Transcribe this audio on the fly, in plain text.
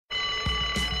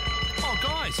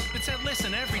less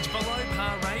than average below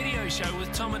par radio show with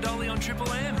Tom and Ollie on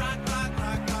Triple M.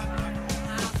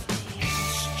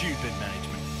 Stupid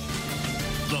management.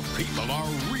 The people are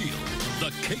real.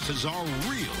 The cases are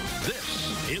real.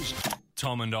 This is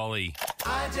Tom and Ollie.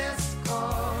 I just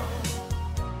called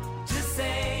to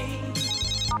say.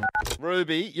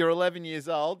 Ruby, you're 11 years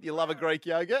old. You love a Greek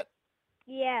yogurt?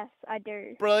 Yes, I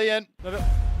do. Brilliant.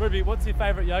 Ruby, what's your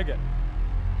favourite yogurt?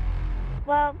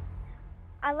 Well,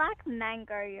 I like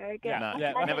mango yogurt. No,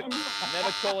 Yeah. never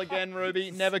call again,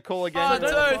 Ruby. Never call again. 1, 2,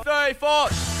 3, 4.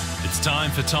 It's time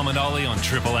for Tom and Ollie on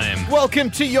Triple M. Welcome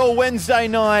to your Wednesday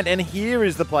night, and here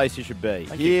is the place you should be.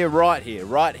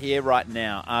 Right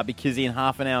now, because in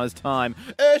half an hour's time,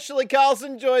 Urzila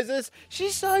Carlson joins us.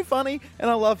 She's so funny, and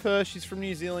I love her. She's from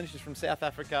New Zealand. She's from South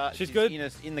Africa. She's good.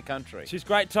 In the country. She's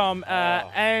great, Tom.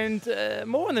 And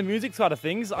more on the music side of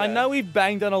things. I know we've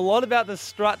banged on a lot about the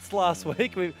Struts last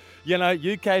week.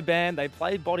 UK band, they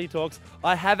played Body Talks.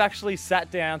 I have actually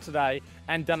sat down today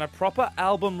and done a proper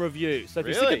album review. So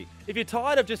if you're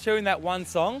tired of just hearing that one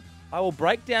song, I will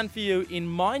break down for you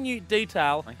in minute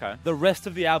detail the rest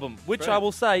of the album, which I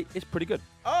will say is pretty good.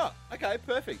 Oh, okay,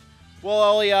 perfect. Well,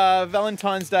 Ollie,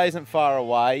 Valentine's Day isn't far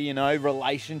away.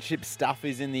 Relationship stuff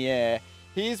is in the air.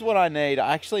 Here's what I need.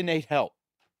 I actually need help.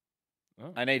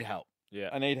 Oh. I need help. Yeah.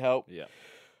 I need help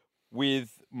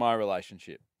with my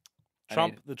relationship.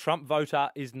 The Trump voter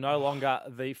is no longer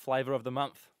the flavour of the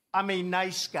month. I mean,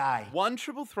 nice guy.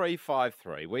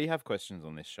 133353. We have questions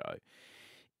on this show.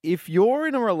 If you're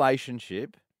in a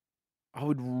relationship, I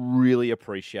would really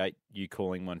appreciate you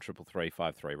calling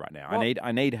 133353 right now. Well,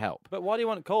 I need help. But why do you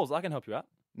want calls? I can help you out.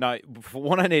 No, for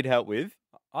what I need help with,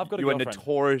 I've got a you are girlfriend.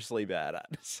 notoriously bad at.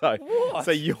 So, What?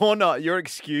 so you're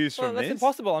excused Well, from that's this.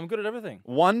 impossible. I'm good at everything.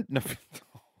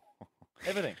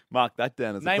 Everything. Mark that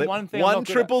down as a Name clip. one thing I'm not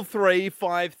good at.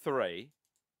 133353.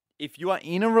 If you are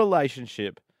in a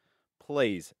relationship,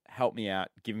 please help me out.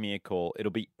 Give me a call.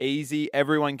 It'll be easy.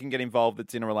 Everyone can get involved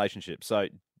that's in a relationship. So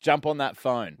jump on that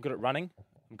phone. I'm good at running.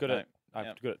 I'm good at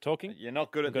talking. You're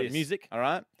not good at good at this. music. All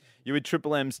right? You're with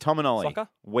Triple M's Tom and Ollie. Soccer.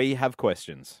 We have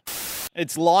questions.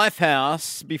 It's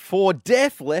Lifehouse before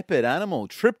Def Leppard Animal.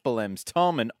 Triple M's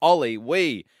Tom and Ollie.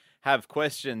 We have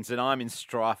questions, and I'm in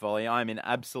strife, Ollie. I'm in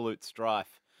absolute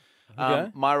strife.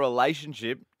 My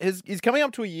relationship is coming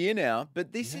up to a year now,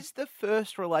 but this is the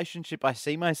first relationship I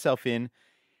see myself in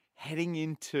heading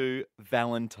into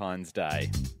Valentine's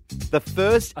Day. The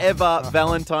first ever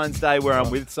Valentine's Day where I'm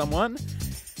with someone.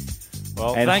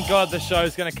 Well, And- thank God the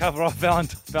show's going to cover off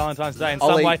Valentine's Day in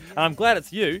Ollie- some way, and I'm glad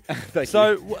it's you. Thank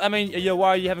you. I mean, you're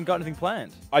worried you haven't got anything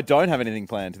planned. I don't have anything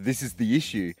planned. This is the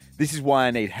issue. This is why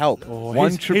I need help. He's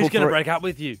going to break up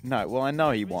with you. No, well, I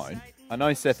know he won't. I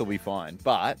know Seth will be fine,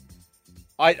 but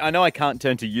I know I can't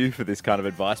turn to you for this kind of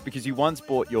advice because you once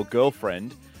bought your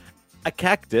girlfriend a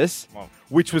cactus,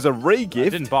 which was a re-gift. I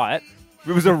didn't buy it.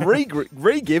 It was a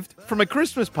re-gift from a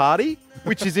Christmas party,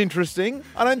 which is interesting.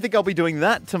 I don't think I'll be doing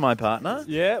that to my partner.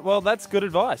 Yeah, well, that's good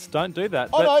advice. Don't do that.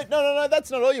 Oh, no,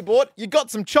 that's not all you bought. You got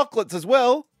some chocolates as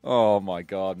well. Oh, my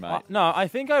God, mate. No, I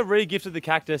think I re-gifted the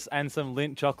cactus and some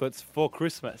Lindt chocolates for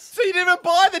Christmas. So you didn't even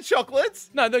buy the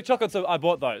chocolates? No, the chocolates, I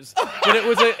bought those. But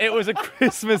it was a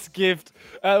Christmas gift.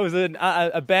 It was an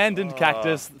abandoned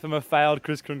cactus from a failed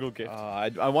Kris Kringle gift.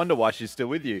 I wonder why she's still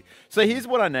with you. So here's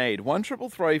what I need.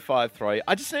 133353.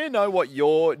 I just need to know what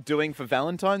you're doing for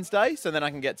Valentine's Day so then I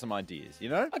can get some ideas, you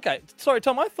know? Okay, sorry,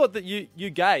 Tom. I thought that you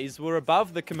gays were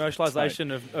above the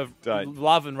commercialisation of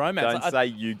love and romance. Don't say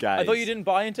you gays. I thought you didn't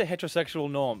buy into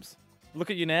heterosexual norms. Look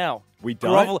at you now. We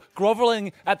don't?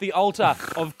 Groveling at the altar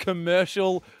of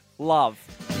commercial love.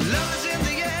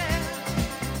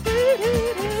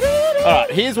 All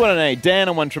right, here's what I need. Dan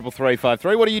on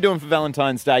 133353. What are you doing for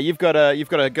Valentine's Day? You've got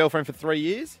a girlfriend for 3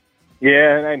 years? Yeah,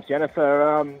 her name's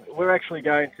Jennifer. We're actually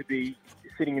going to be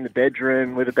sitting in the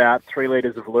bedroom with about 3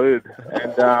 litres of lube.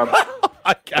 And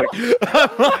Okay.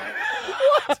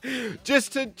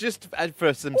 Just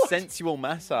for some sensual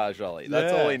massage, Ollie.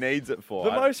 That's all he needs it for.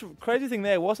 The most crazy thing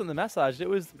there wasn't the massage. It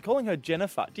was calling her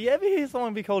Jennifer. Do you ever hear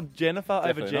someone be called Jennifer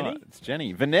over Jenny? Not. It's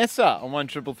Jenny. Vanessa on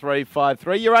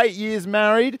 133353. You're 8 years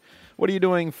married. What are you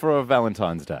doing for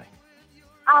Valentine's Day?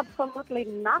 Absolutely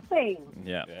nothing.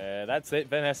 Yeah, that's it,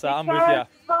 Vanessa. I'm with you.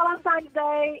 Valentine's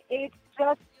Day, it's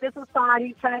just the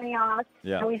society turning us,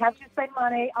 and we have to spend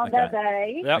money on that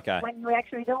day when we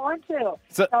actually don't want to.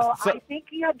 So I think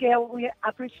your girl will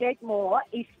appreciate more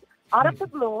if out of the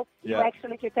blue you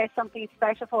actually prepare something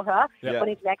special for her, but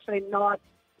it's actually not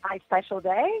a special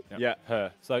day. Yeah,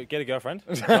 her. So get a girlfriend.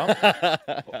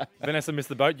 Vanessa missed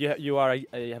the boat. You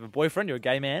have a boyfriend. You're a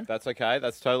gay man. That's okay.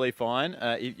 That's totally fine.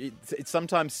 It's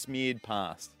sometimes smeared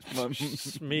past.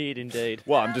 Smeared indeed.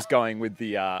 Well, I'm just going with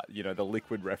the the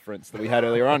liquid reference that we had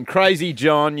earlier on. Crazy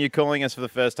John, you're calling us for the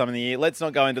first time in the year. Let's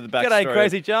not go into the backstory. G'day,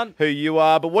 Crazy John. Who you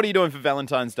are, but what are you doing for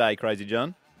Valentine's Day, Crazy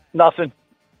John? Nothing.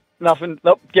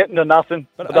 Nope, getting to nothing.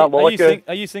 But I don't like it.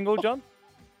 Are you single, John?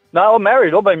 No, I'm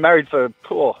married. I've been married for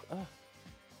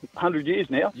 100 years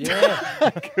now. Yeah.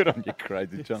 Good on you,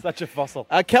 Crazy John. Such a fossil.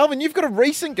 Calvin, you've got a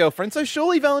recent girlfriend, so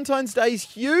surely Valentine's Day is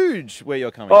huge where you're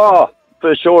coming from. Oh,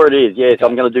 for sure it is, yes. Okay.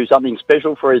 I'm going to do something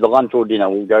special for either lunch or dinner.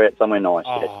 We'll go out somewhere nice.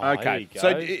 Oh, yes. Okay. So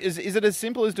is it as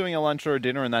simple as doing a lunch or a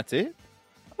dinner and that's it?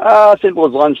 Simple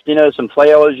as lunch, dinner, some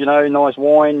flowers, nice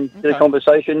wine, bit of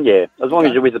conversation, yeah. As long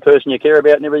as you're with the person you care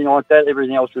about and everything like that,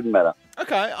 everything else shouldn't matter.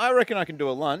 Okay, I reckon I can do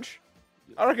a lunch.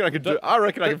 I reckon I can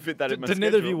fit that in my schedule. Did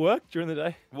neither of you work during the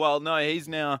day? Well, no, he's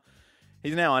now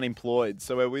unemployed,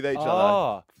 so we're with each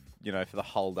other, for the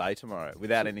whole day tomorrow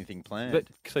without anything planned. But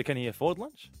so can he afford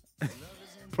lunch?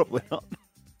 Probably not.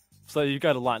 So you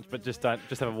go to lunch, but just have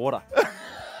a water.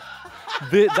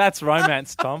 That's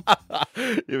romance, Tom.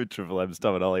 You and Triple M's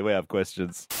Tom and Ollie, we have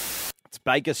questions. It's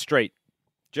Baker Street,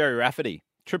 Jerry Rafferty,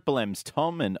 Triple M's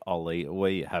Tom and Ollie,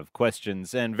 we have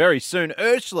questions. And very soon,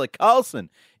 Urzila Carlson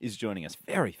is joining us.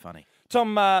 Very funny.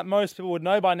 Tom, most people would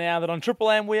know by now that on Triple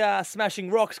M we are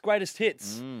smashing rock's greatest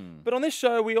hits. But on this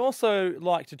show, we also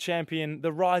like to champion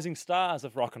the rising stars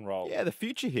of rock and roll. Yeah, the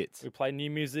future hits. We play new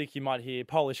music. You might hear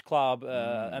Polish Club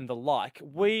and the like.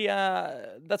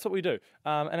 That's what we do.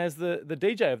 And as the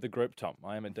DJ of the group, Tom,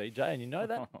 I am a DJ, and you know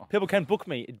that. People can book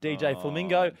me at DJ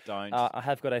Flamingo. Don't. I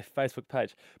have got a Facebook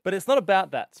page. But it's not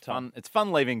about that, Tom. It's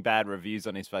fun leaving bad reviews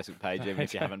on his Facebook page, even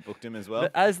if you haven't booked him as well.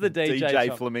 But as the DJ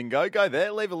Tom, Flamingo, go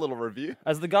there, leave a little review.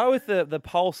 As the guy with the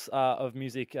pulse of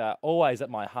music always at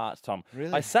my heart, Tom.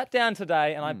 Really? I sat down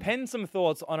today and I penned some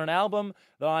thoughts on an album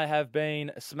that I have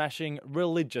been smashing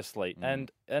religiously.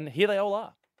 And here they all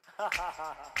are.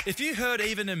 If you heard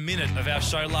even a minute of our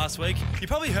show last week, you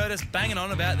probably heard us banging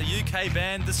on about the UK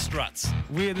band The Struts.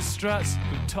 We're The Struts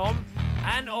with Tom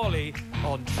and Ollie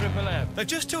on Triple M. They've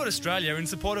just toured Australia in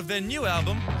support of their new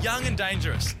album, Young and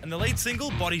Dangerous, and the lead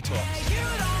single, Body Talk.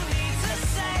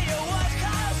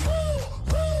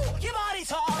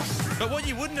 But what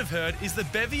you wouldn't have heard is the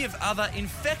bevy of other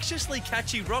infectiously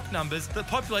catchy rock numbers that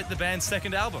populate the band's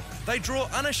second album. They draw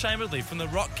unashamedly from the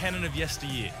rock canon of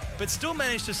yesteryear, but still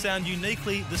manage to sound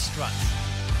uniquely The Struts.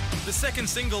 The second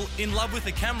single, In Love with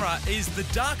the Camera, is the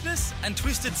darkness and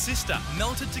Twisted Sister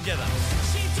melted together.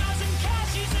 She doesn't care,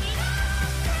 she's in love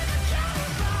with the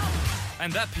camera.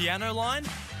 And that piano line,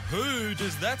 who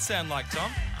does that sound like,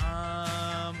 Tom?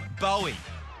 Bowie.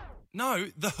 No,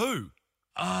 The Who.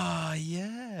 Oh,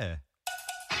 yeah.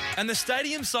 And the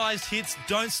stadium-sized hits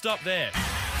don't stop there.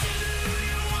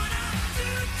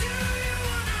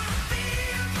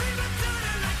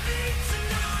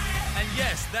 And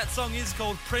yes, that song is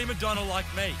called Prima Donna Like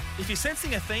Me. If you're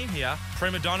sensing a theme here,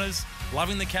 prima donnas,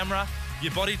 loving the camera,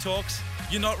 your body talks,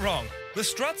 you're not wrong. The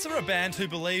Struts are a band who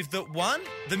believe that 1,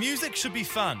 the music should be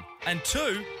fun, and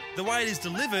 2, the way it is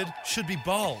delivered should be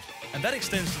bold. And that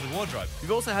extends to the wardrobe.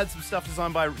 You've also had some stuff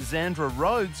designed by Zandra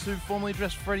Rhodes, who formerly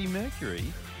dressed Freddie Mercury.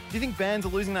 Do you think bands are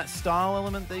losing that style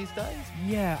element these days?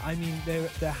 Yeah, I mean,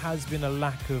 there has been a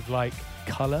lack of,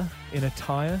 colour in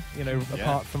attire,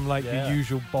 apart from, the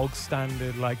usual bog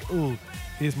standard,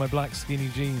 here's my black skinny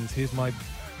jeans, here's my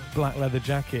black leather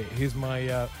jacket, here's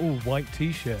my all-white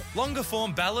T-shirt. Longer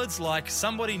form ballads like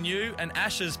Somebody New and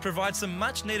Ashes provide some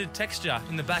much-needed texture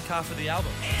in the back half of the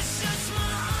album. It's just my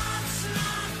heart's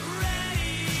not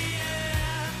ready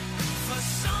for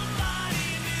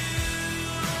somebody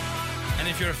new. And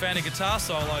if you're a fan of guitar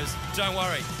solos, don't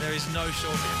worry, there is no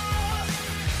shortage.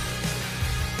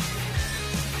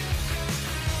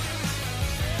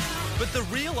 But the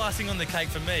real icing on the cake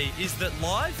for me is that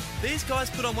live, these guys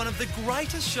put on one of the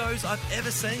greatest shows I've ever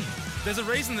seen. There's a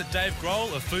reason that Dave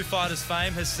Grohl of Foo Fighters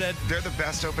fame has said, they're the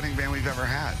best opening band we've ever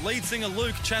had. Lead singer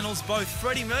Luke channels both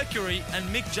Freddie Mercury and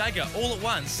Mick Jagger all at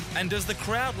once. And does the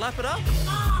crowd lap it up?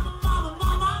 Mama, mama,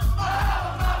 mama.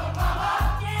 Mama,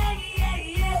 mama. Yeah, yeah,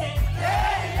 yeah.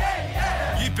 Yeah,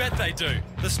 yeah, yeah. You bet they do.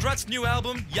 The Struts' new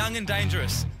album, Young and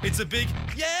Dangerous. It's a big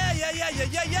yeah, yeah, yeah, yeah,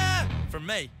 yeah, yeah from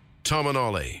me. Tom and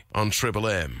Ollie on Triple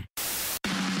M.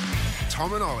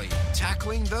 Tom and Ollie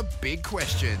tackling the big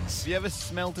questions. Have you ever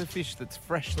smelt a fish that's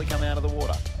freshly come out of the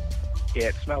water? Yeah,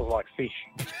 it smells like fish.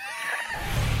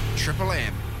 Triple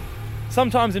M.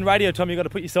 Sometimes in radio, Tom, you've got to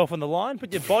put yourself on the line,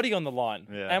 put your body on the line.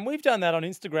 Yeah. And we've done that on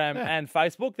Instagram and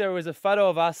Facebook. There was a photo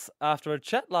of us after a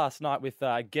chat last night with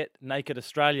Get Naked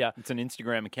Australia. It's an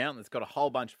Instagram account that's got a whole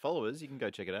bunch of followers. You can go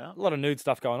check it out. A lot of nude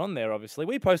stuff going on there, obviously.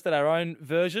 We posted our own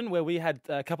version where we had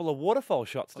a couple of waterfall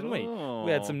shots, didn't we?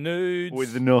 We had some nudes.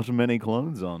 With not many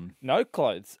clothes on. No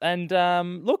clothes. And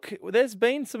look, there's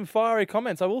been some fiery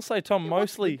comments. I will say, Tom,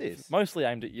 mostly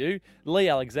aimed at you. Lee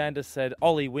Alexander said,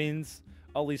 Ollie wins.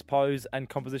 Ollie's pose and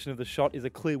composition of the shot is a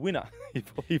clear winner.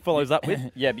 He follows up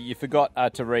with. Yeah, but you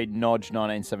forgot to read Nodge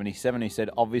 1977, who said,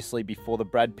 obviously before the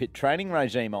Brad Pitt training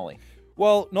regime, Ollie.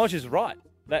 Well, Nodge is right.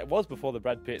 That was before the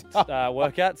Brad Pitt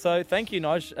workout. So thank you,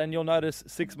 Nodge. And you'll notice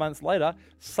 6 months later,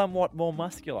 somewhat more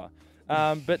muscular.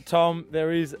 But Tom,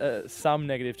 there is some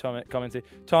negative comments here.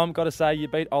 Tom, got to say, you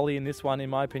beat Ollie in this one, in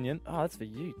my opinion. Oh, that's for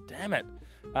you. Damn it.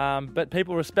 But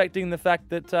people respecting the fact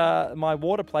that my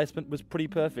water placement was pretty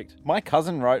perfect. My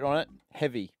cousin wrote on it,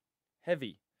 heavy.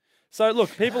 Heavy. So,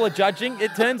 look, people are judging.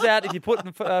 It turns out if you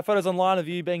put photos online of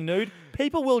you being nude,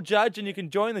 people will judge, and you can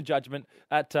join the judgment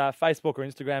at Facebook or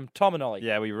Instagram, Tom and Ollie.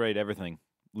 Yeah, we read everything.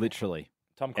 Literally.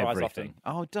 Tom cries everything.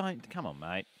 often. Oh, don't. Come on,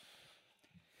 mate.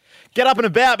 Get up and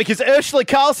about, because Urzila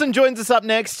Carlson joins us up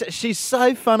next. She's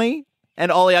so funny. And,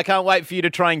 Ollie, I can't wait for you to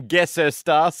try and guess her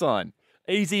star sign.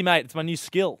 Easy, mate. It's my new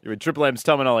skill. You're with Triple M's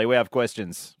Tom and Ollie. We have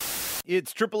questions.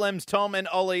 It's Triple M's Tom and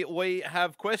Ollie. We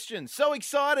have questions. So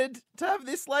excited to have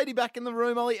this lady back in the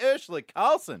room, Ollie. Urzila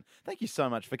Carlson. Thank you so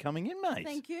much for coming in, mate.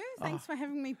 Thank you. Thanks for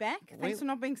having me back. Thanks for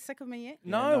not being sick of me yet.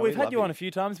 No, we've had you on a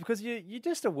few times because you're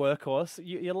just a workhorse.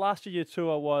 Your last year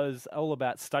tour was all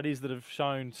about studies that have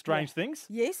shown strange things.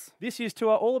 Yes. This year's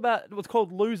tour, all about what's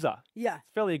called Loser. Yeah. It's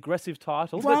a fairly aggressive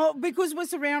title. Well, because we're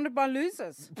surrounded by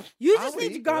losers. You just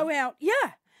need to go out. Yeah.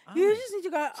 You just need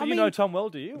to go. So you know Tom well,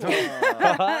 do you? Got it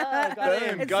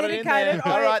in there.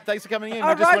 All right, thanks for coming in.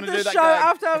 I just wrote wanted to the do that show gag.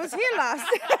 after I was here last.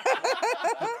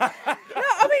 No,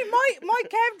 I mean, my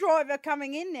cab driver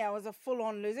coming in now is a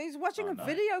full-on loser. He's watching a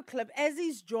video clip as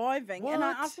he's driving, and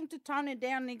I asked him to tone it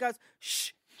down, and he goes,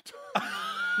 shh.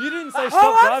 You didn't say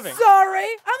stop driving.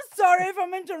 I'm sorry if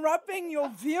I'm interrupting your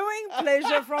viewing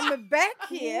pleasure from the back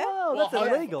here. Wow, that's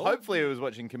illegal. Hopefully he was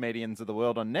watching Comedians of the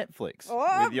World on Netflix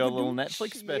with your little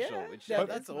Netflix special.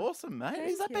 That's awesome, mate.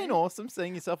 Has that been awesome,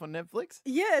 seeing yourself on Netflix?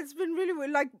 Yeah, it's been really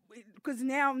weird. Like, because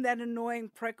now I'm that annoying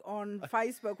prick on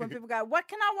Facebook when people go, what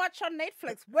can I watch on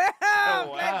Netflix? Well,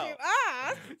 glad you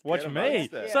asked. Watch me.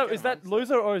 So is that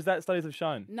Loser or is that Studies Have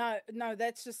Shown? No,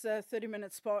 that's just a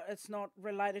 30-minute spot. It's not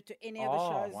related to any of the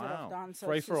shows that I've done. So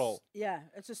Free for all. Yeah,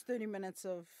 it's just 30 minutes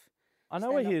of I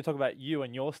know we're here to talk about you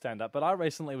and your stand-up, but I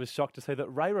recently was shocked to see that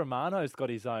Ray Romano's got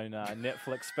his own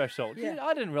Netflix special. Yeah.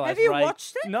 I didn't realise Have you Ray...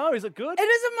 watched it? No, is it good? It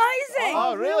is amazing.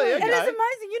 Oh, really? Okay. It is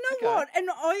amazing. You know what? And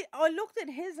I looked at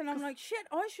his and I'm like, shit,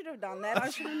 I should have done that. I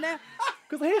should have now.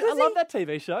 Because I love that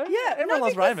TV show. Yeah, everyone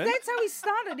loves Raymond. That's how he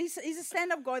started. He's a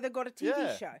stand-up guy that got a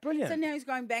TV show. Brilliant. So now he's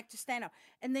going back to stand-up.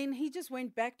 And then he just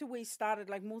went back to where he started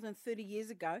like more than 30 years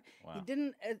ago. Wow. He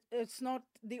didn't, it's not,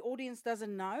 the audience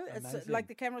doesn't know. Amazing. It's like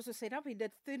the cameras were set up. He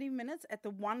did 30 minutes at the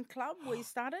one club where he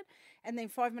started. And then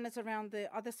 5 minutes around the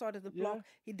other side of the block.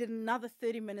 He did another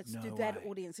 30 minutes to that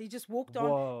audience. He just walked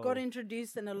on, got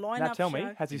introduced in a lineup Now tell show.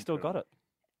 me, has he still got it?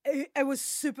 It was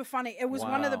super funny. It was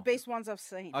one of the best ones I've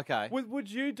seen. Okay. Would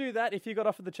you do that if you got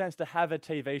offered the chance to have a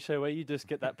TV show where you just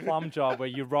get that plum job where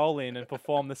you roll in and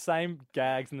perform the same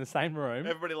gags in the same room?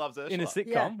 Everybody loves Urzila. In a sitcom.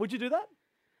 Yeah. Would you do that?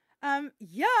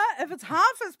 Yeah, if it's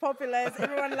half as popular as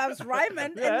Everyone Loves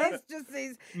Raymond, and there's just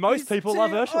these. Most people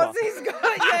love Urzila.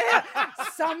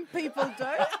 Some people do.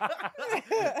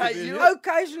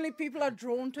 Occasionally, people are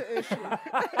drawn to Urzila.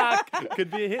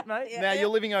 Could be a hit, mate. Now, you're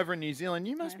living over in New Zealand.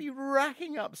 You must be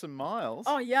racking up some miles.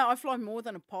 Oh, yeah, I fly more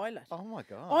than a pilot. Oh, my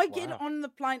God. I get on the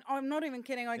plane. I'm not even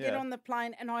kidding. I get on the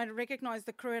plane and I recognize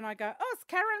the crew and I go, oh, it's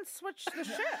Karen switched the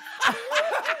shift.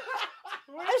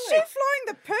 Is she flying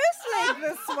the purse leg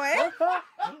this week?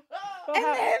 And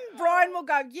then Brian will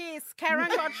go, yes, Karen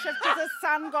got shift because her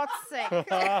son got sick. Oh,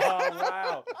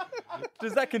 wow.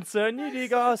 Does that concern you? Do you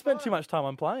go, I spent too much time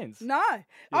on planes? No.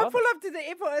 I pull up to the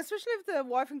airport, especially if the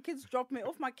wife and kids drop me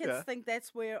off. My kids think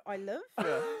that's where I live.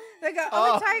 They go,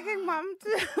 are we taking mum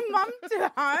to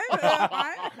home?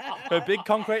 Her big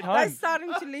concrete home. They're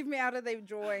starting to leave me out of their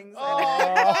drawings.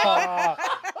 Oh.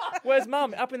 Where's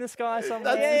mum? Up in the sky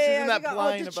somewhere? She's in that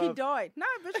plane did above. she die? No,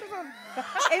 but she's on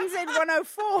NZ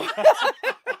 104.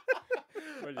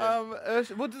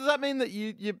 Well, does that mean that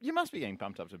you must be getting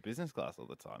pumped up to business class all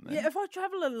the time? Then? Yeah, if I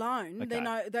travel alone, then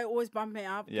they always bump me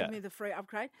up, give me the free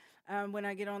upgrade. When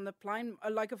I get on the plane,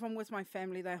 like if I'm with my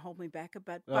family, they hold me back a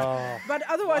bit. But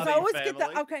otherwise, I always get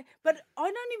the okay. But I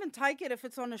don't even take it if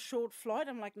it's on a short flight.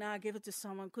 I'm like, nah, give it to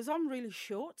someone because I'm really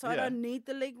short, so I don't need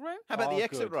the leg room. How about the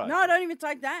exit row? No, I don't even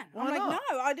take that. Why I'm like, not?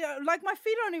 no, I do, like my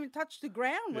feet don't even touch the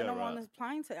ground when I'm on the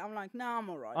plane seat. I'm like, no, I'm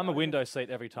all right. I'm a window seat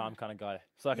every time kind of guy,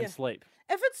 so I can sleep.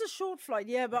 If it's a short flight,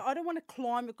 but I don't want to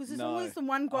climb it because there's always the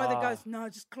one guy that goes, no,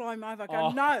 just climb over. I go,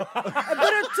 no, a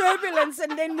bit of turbulence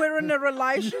and then we're in a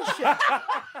relationship.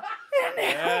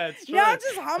 Yeah, it's true. No, I'm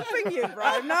just humping you,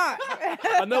 bro. No.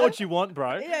 I know what you want,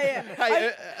 bro. Yeah.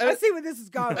 Hey, I see where this is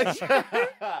going.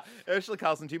 Urzila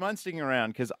Carlson, do you mind sticking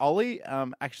around? Because Ollie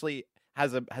actually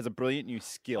has a brilliant new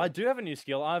skill. I do have a new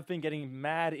skill. I've been getting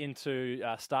mad into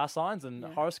star signs and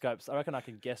horoscopes. I reckon I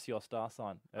can guess your star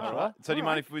sign. Right. So do you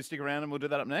mind if we stick around and we'll do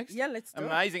that up next? Yeah, let's do it.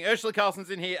 Amazing. Urzila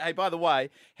Carlson's in here. Hey, by the way,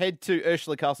 head to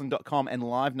urzilacarlson.com and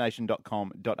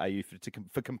livenation.com.au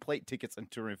for complete tickets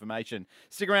and tour information.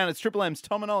 Stick around. It's Triple M's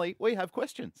Tom and Ollie. We have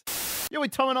questions. Yeah,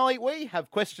 with Tom and Ollie, we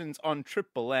have questions on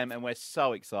Triple M, and we're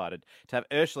so excited to have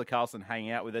Urzila Carlson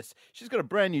hanging out with us. She's got a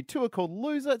brand new tour called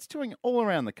Loser. It's touring all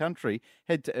around the country.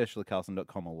 Head to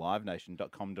urzilacarlson.com or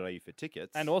livenation.com.au for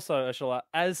tickets. And also, Urzila,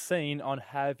 as seen on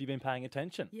Have You Been Paying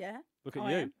Attention? Yeah. Look at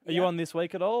you. Are you on this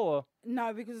week at all? Or?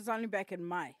 No, because it's only back in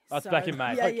May. Oh, it's back in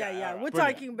May. Yeah, Okay, yeah. right. We're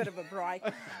Brilliant. taking a bit of a break.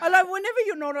 I like whenever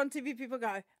you're not on TV, people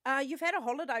go, you've had a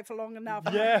holiday for long enough.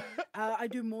 Yeah. I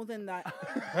do more than that.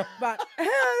 But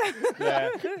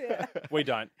We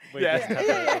don't. We just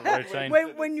have a routine.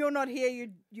 when you're not here,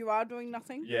 you are doing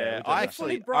nothing. Yeah, I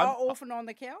actually bra off and on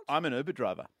the couch. I'm an Uber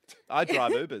driver. I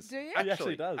drive Ubers. Do you? He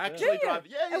actually does. Actually drive.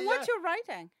 Yeah. And what's your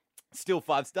rating? Still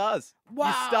 5 stars. Wow.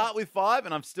 You start with 5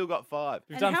 and I've still got 5.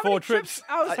 You've And done how 4 many trips.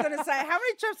 I was going to say, how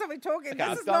many trips are we talking? Okay, This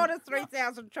I've is done- not a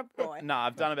 3,000 trip guy. No,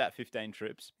 I've done about 15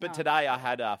 trips. But Oh. today I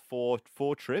had 4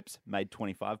 trips, made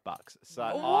 $25. So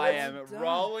I am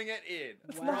rolling it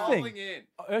in. Rolling in.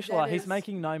 Urzila, That he's is-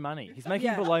 making no money. He's making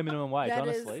Yeah. below minimum wage, That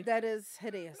honestly. is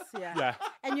hideous, yeah. Yeah.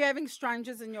 And you're having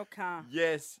strangers in your car.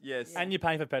 Yes. And you're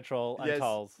paying for petrol and Yes.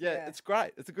 tolls. Yeah, it's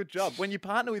great. It's a good job. When you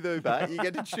partner with Uber, you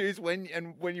get to choose when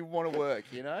you want to work,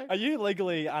 you know? Are you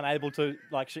legally unable to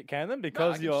shit can them No, I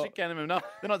because can you're? shit can them enough.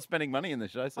 They're not spending money in the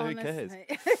show, so who cares?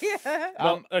 Honestly. Yeah.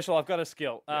 Well, Urzila, I've got a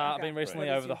skill. I've Okay. been recently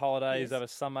What is over the your- holidays, yes. over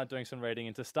summer, doing some reading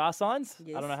into star signs. I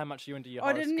Yes. don't know how much you into your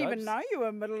I horoscopes. didn't even know you were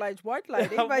a middle-aged white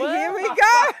lady, but Well, here we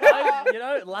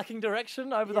go. lacking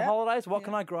direction over the Yeah. holidays. What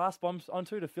can I grasp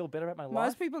onto to feel better about my life?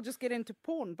 Most people just get into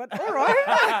porn, but all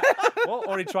right. Well,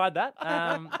 already tried that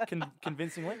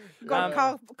convincingly. Got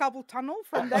a couple tunnel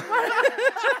from that one.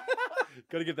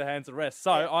 Got to give the hands a rest.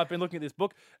 So I've been looking at this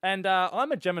book, and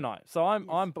I'm a Gemini. So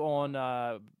I'm born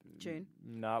June.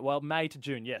 No, well, May to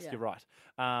June. Yes, Yeah. you're right.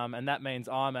 And that means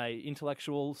I'm a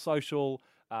intellectual, social,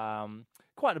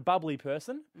 quite a bubbly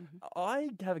person. Mm-hmm. I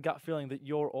have a gut feeling that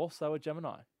you're also a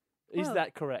Gemini. Is Well,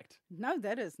 that correct? No,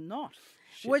 that is not.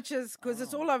 Which is because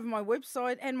it's all over my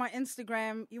website and my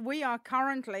Instagram. We are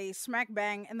currently smack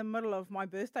bang in the middle of my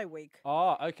birthday week.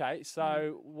 Oh, okay.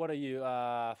 So what are you,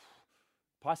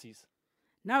 Pisces?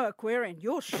 No, Aquarian,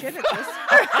 you're shit at this.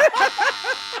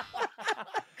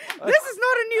 This is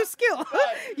not a new skill.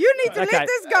 You need to Okay, let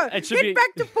this go. it should Get be-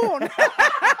 back to porn.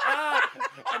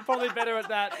 I'm probably better at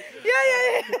that.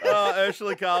 Yeah. Oh,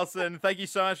 Urzila Carlson, thank you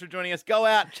so much for joining us. Go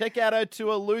out, check out her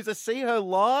tour, Loser. See her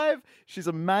live. She's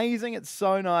amazing. It's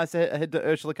so nice. Head to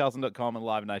urzilacarlson.com and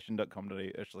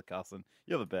livenation.com.au. Urzila Carlson,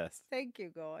 you're the best. Thank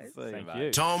you, guys. See you, Thank mate.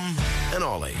 you. Tom and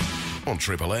Ollie on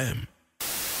Triple M.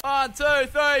 1, 2,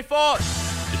 3, 4.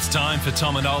 It's time for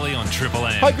Tom and Ollie on Triple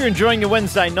M. Hope you're enjoying your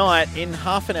Wednesday night. In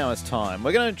half an hour's time,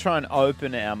 we're going to try and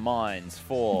open our minds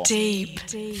for Deep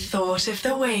Thought of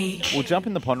the Week. We'll jump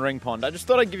in the pondering pond. I just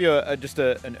thought I'd give you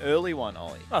an early one,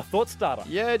 Ollie. A thought starter.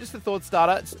 Yeah, just a thought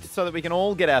starter so that we can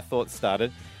all get our thoughts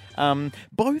started.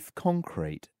 Both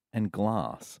concrete and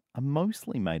glass are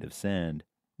mostly made of sand,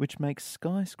 which makes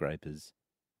skyscrapers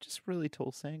just really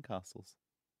tall sandcastles.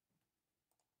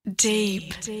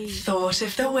 Deep Thought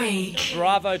of the Week.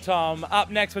 Bravo, Tom. Up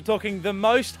next, we're talking the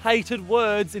most hated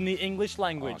words in the English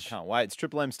language. I can't wait. It's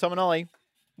Triple M's Tom and Ollie.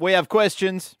 We have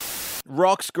questions.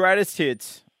 Rock's greatest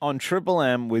hits on Triple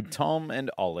M with Tom and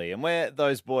Ollie. And we're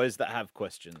those boys that have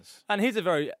questions. And here's a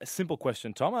very simple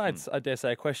question, Tom. I dare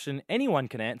say a question anyone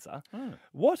can answer.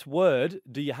 What word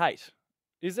do you hate?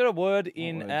 Is there a word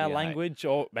in word our do you hate? language,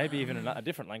 or maybe even a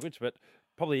different language, but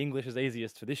probably English is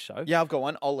easiest for this show? Yeah, I've got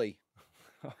one. Ollie.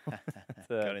 It's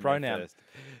a pronoun.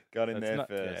 Got in there not,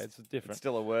 first. Yeah, it's different. It's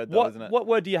still a word, though, isn't it? What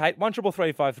word do you hate?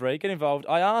 13353. Get involved.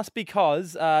 I asked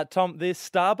because, Tom, this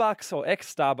Starbucks or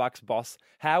ex-Starbucks boss,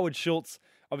 Howard Schultz,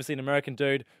 obviously an American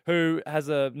dude who has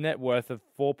a net worth of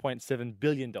 $4.7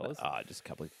 billion. Just a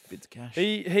couple of bits of cash.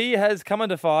 He has come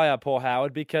under fire, poor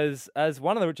Howard, because as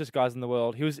one of the richest guys in the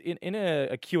world, he was in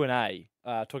a Q&A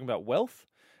talking about wealth,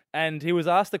 and he was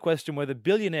asked the question whether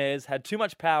billionaires had too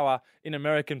much power in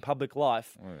American public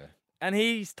life. Oh, yeah. And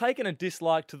he's taken a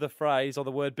dislike to the phrase or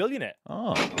the word billionaire.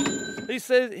 Oh. He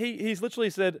says he's literally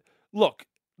said, look,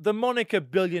 the moniker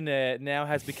billionaire now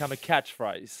has become a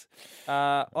catchphrase.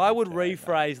 I would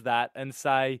rephrase that and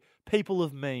say people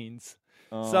of means.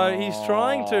 So he's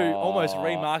trying to almost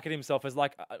remarket himself as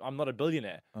like, I'm not a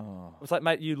billionaire. It's like,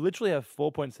 mate, you literally have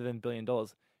 $4.7 billion.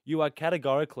 You are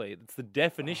categorically, it's the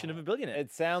definition of a billionaire.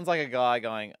 It sounds like a guy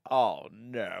going, oh,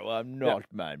 no, I'm not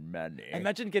my money.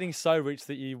 Imagine getting so rich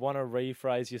that you want to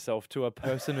rephrase yourself to a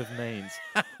person of means.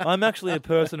 I'm actually a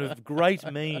person of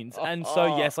great means, and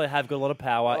so, yes, I have got a lot of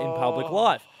power in public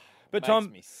life. But,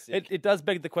 Tom, it does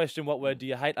beg the question, what word do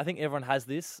you hate? I think everyone has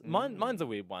this. Mine's a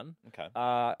weird one. Okay.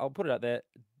 I'll put it out there.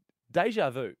 Deja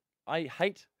vu. I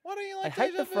hate... Why don't you like I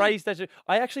hate the phrase deja vu.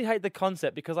 I actually hate the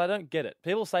concept because I don't get it.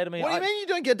 People say to me, what do you mean you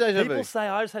don't get deja vu? People say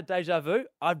I just had deja vu.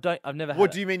 I've never had What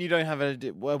it. do you mean you don't have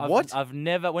it? What? I've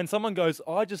never, when someone goes,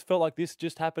 I just felt like this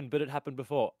just happened, but it happened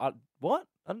before. What?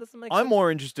 That doesn't make sense. I'm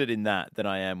more interested in that than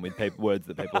I am with words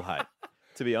that people hate,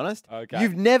 to be honest. Okay.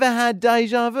 You've never had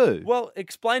deja vu? Well,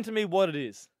 explain to me what it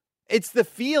is. It's the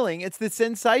feeling, it's the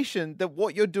sensation that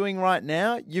what you're doing right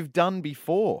now, you've done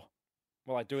before.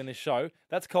 Well, like doing this show,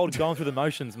 that's called going through the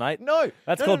motions, mate. No,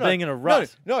 that's called being in a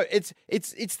rut. No, it's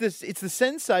the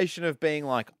sensation of being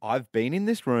like, I've been in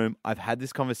this room, I've had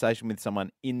this conversation with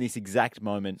someone in this exact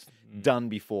moment, done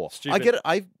before. Stupid. I get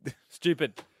it.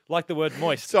 Stupid. Like the word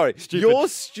moist. Sorry, stupid. You're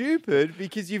stupid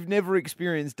because you've never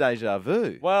experienced deja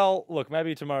vu. Well, look,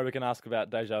 maybe tomorrow we can ask about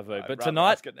deja vu. But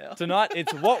tonight,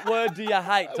 it's what word do you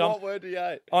hate, Tom? What word do you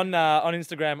hate? On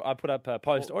Instagram, I put up a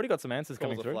post. Already got some answers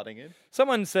coming through. Flooding in.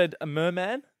 Someone said a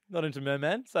merman. Not into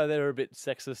merman, so they're a bit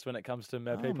sexist when it comes to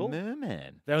people.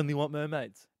 Merman. They only want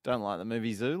mermaids. Don't like the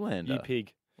movie Zoolander. You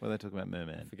pig. What are they talking about,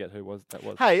 merman? I forget who that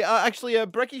was. Hey, actually,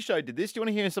 Brecky Show did this. Do you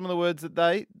want to hear some of the words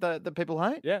that people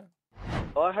hate? Yeah.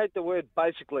 I hate the word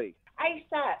basically.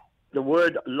 ASAP. The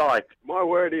word like. My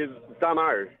word is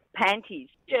dumbo. Panties.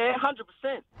 Yeah,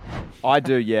 100%. I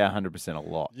do, 100% a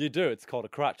lot. You do. It's called a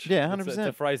crutch. Yeah, 100%. It's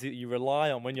a phrase that you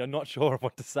rely on when you're not sure of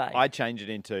what to say. I change it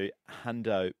into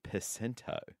hundo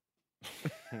percento.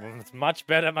 Well, it's much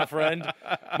better, my friend.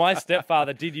 My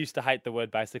stepfather did used to hate the word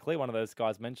basically. One of those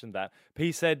guys mentioned that.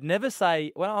 He said, never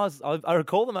say, I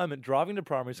recall the moment driving to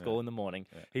primary school in the morning.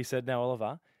 Yeah. He said, now,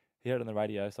 Oliver, he heard it on the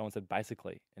radio, someone said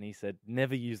basically. And he said,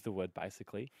 never use the word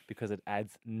basically because it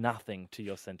adds nothing to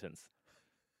your sentence.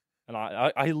 And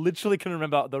I literally can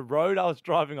remember the road I was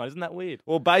driving on. Isn't that weird?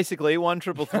 Well, basically,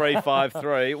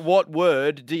 13353. What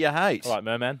word do you hate? All right,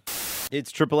 merman.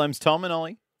 It's Triple M's Tom and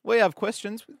Ollie. We have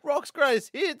questions with Rock's greatest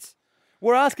hits.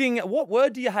 We're asking, what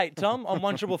word do you hate, Tom, on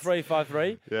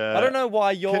 13353? Yeah. I don't know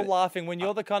why you're laughing when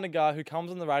you're the kind of guy who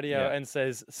comes on the radio and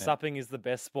says supping is the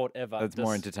best sport ever. That's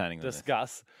more entertaining than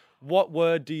Discuss. What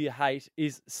word do you hate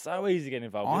is so easy to get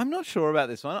involved with. I'm not sure about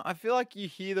this one. I feel like you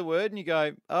hear the word and you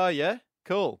go, oh, yeah,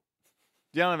 cool.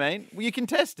 Do you know what I mean? Well, you can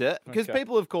test it because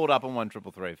people have called up on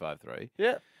 13353.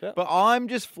 Yeah. But I'm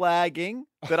just flagging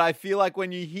that I feel like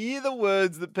when you hear the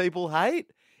words that people hate,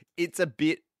 it's a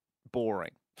bit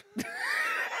boring.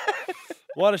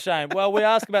 What a shame. Well, we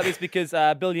ask about this because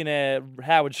billionaire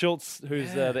Howard Schultz,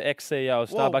 who's the ex-CEO of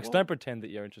Starbucks, don't pretend that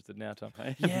you're interested now, Tom.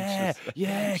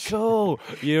 Yeah, cool.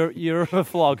 You're a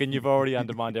flog and you've already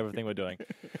undermined everything we're doing.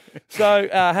 So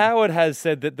Howard has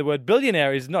said that the word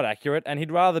billionaire is not accurate and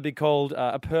he'd rather be called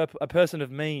a person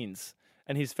of means.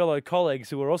 And his fellow colleagues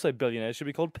who are also billionaires should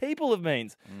be called people of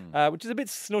means, which is a bit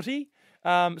snooty.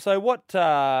 So what's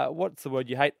the word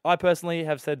you hate? I personally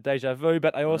have said deja vu,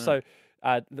 but I also...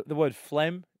 the word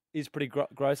phlegm is pretty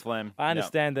gross. Phlegm. I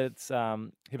understand that it's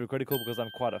hypocritical because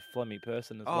I'm quite a phlegmy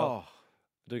person as well.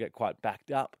 I do get quite backed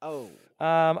up.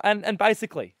 And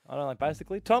basically, I don't like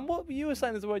basically. Tom, what you were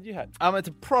saying is the word you had? It's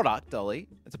a product, Ollie.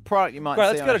 It's a product you might see.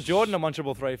 Let's go to Jordan on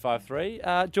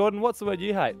 13353. Jordan, what's the word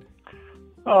you hate?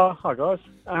 Oh, hi guys.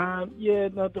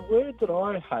 The word that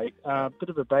I hate, bit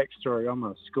of a backstory. I'm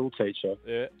a school teacher.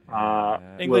 Yeah.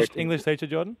 English teacher,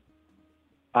 Jordan?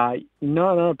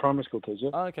 No, primary school teacher.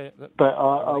 Oh, okay. But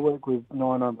I work with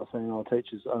 9 other female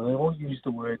teachers, and they all use the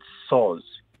word soz.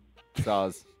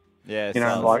 Yeah, you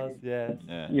know,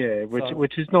 soz. like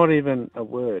which is not even a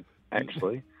word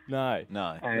actually. No.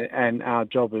 And our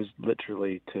job is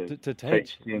literally to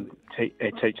teach the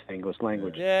English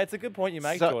language. Yeah, it's a good point you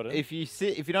make, So Jordan. if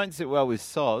you don't sit well with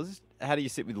soz, how do you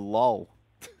sit with lol?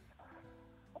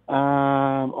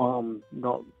 I'm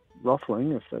not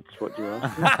ruffling, if that's what you're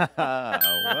asking.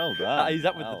 Well done. He's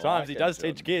up with the times. He does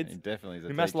teach kids. He definitely is a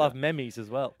He must teacher. love memes as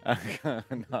well.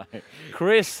 No.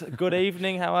 Chris, good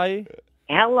evening. How are you?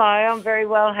 Hello, I'm very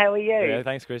well. How are you? Yeah,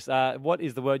 thanks, Chris. What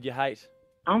is the word you hate?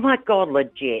 Oh my God,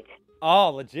 legit.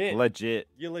 Oh, legit. Legit.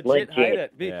 You legit hate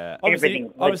it. Yeah.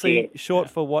 Obviously short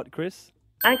for what, Chris?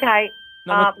 Okay,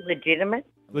 No, legitimate.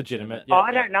 Legitimate.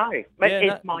 I don't know, but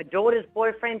Yeah, if my daughter's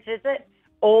boyfriend says it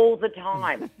all the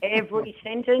time, every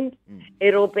sentence,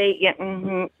 it'll be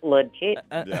legit.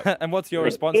 And what's your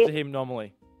response to him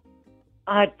normally?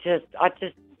 I just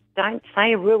don't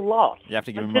say a real lot. You have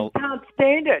to give I him just can't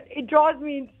stand it. It drives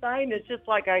me insane. It's just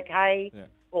like, okay,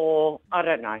 or I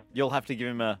don't know. You'll have to give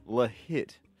him a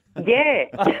hit. Yeah.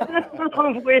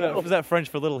 Was that French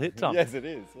for little hit, Tom? Yes, it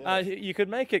is. Yeah. You could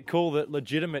make it cool that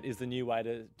legitimate is the new way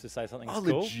to say something's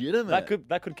cool. Legitimate.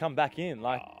 That could come back in,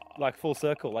 like full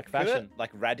circle, like fashion.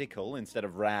 Like radical instead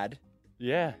of rad.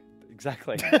 Yeah,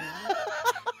 exactly.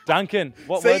 Duncan,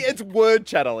 what See, word? it's word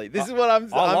chat, Ollie. This is what I'm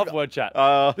saying. I love word chat.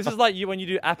 This is like you when you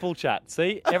do Apple chat.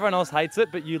 See, everyone else hates it,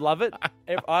 but you love it.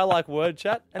 I like word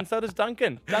chat, and so does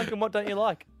Duncan. Duncan, what don't you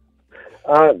like?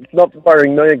 It's not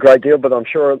worrying me a great deal, but I'm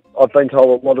sure I've been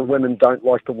told a lot of women don't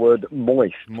like the word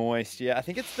moist. Moist, yeah. I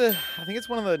think it's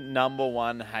one of the number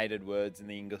one hated words in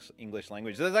the English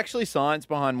language. There's actually science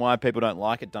behind why people don't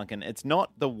like it, Duncan. It's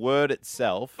not the word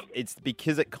itself. It's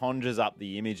because it conjures up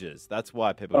the images. That's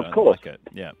why people don't like it.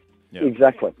 Yeah.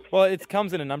 Exactly. Well, it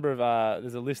comes in a number of.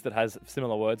 There's a list that has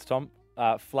similar words. Tom,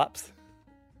 flaps,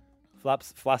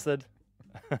 flaccid,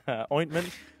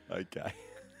 ointment. Okay.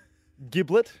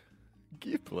 Giblet.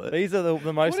 Giblet. These are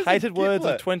the most hated words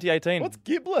of 2018. What's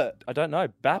giblet? I don't know.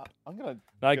 BAP? I'm going to.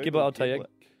 No, giblet, I'll tell you.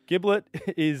 Giblet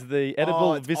is the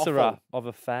edible viscera awful. of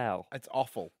a fowl. It's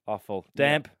awful. Awful.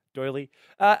 Damp, doily.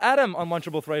 Adam on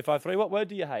 13353, what word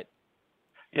do you hate?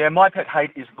 Yeah, my pet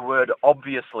hate is the word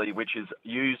obviously, which is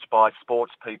used by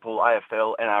sports people,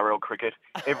 AFL, NRL cricket.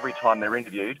 Every time they're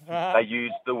interviewed, they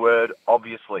use the word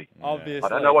obviously. Obviously. I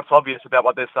don't know what's obvious about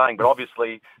what they're saying, but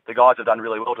obviously the guys have done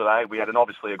really well today. We had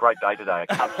a great day today.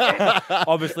 I can't stand it.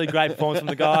 Obviously, great performance from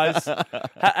the guys.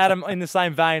 Adam, in the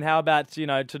same vein, how about,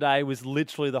 today was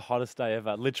literally the hottest day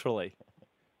ever, literally.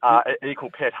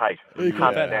 Equal pet hate.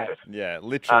 Equal pet hate. Yeah,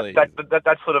 literally.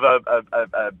 That's sort of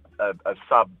a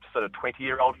sub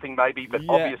 20-year-old thing maybe, but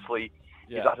obviously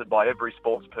is uttered by every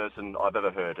sports person I've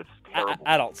ever heard. It's terrible.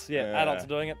 Adults are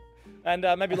doing it. And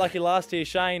maybe lucky last here,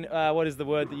 Shane, what is the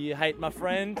word that you hate, my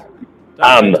friend?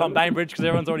 Don't say Tom Bainbridge, because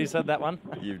everyone's already said that one.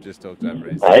 You've just talked over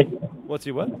his. Hey? What's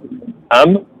your word?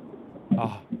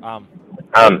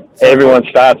 Everyone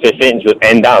starts their sentence with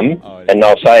and and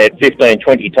they'll say it 15,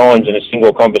 20 times in a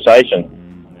single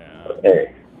conversation.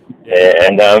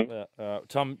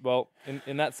 Tom, well,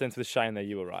 in that sense with Shane there,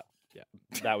 you were right. Yeah,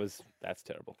 that's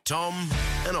terrible. Tom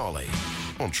and Ollie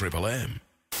on Triple M.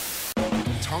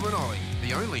 Tom and Ollie,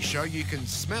 the only show you can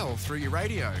smell through your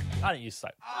radio. I don't use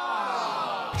soap.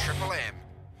 Triple M.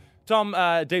 Tom,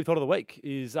 Deep Thought of the Week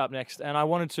is up next, and I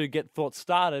wanted to get thoughts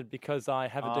started because I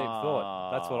have a deep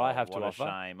thought. That's what I have to offer. What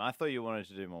a shame. I thought you wanted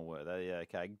to do more work. Yeah,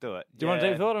 okay, do it. Do you want a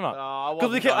deep thought or not? I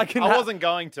wasn't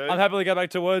going to. I'm happy to go back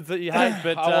to words that you hate,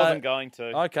 but... I wasn't going to.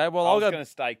 Okay, well, I was going to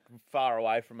stay far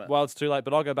away from it. Well, it's too late,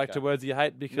 but I'll go back to words you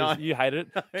hate because you hated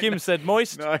it. No. Kim said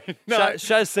moist. No.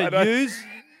 Shaz said use.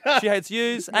 She hates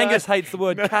use. No. Angus hates the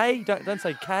word K. Don't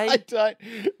say K. I don't.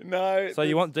 No. So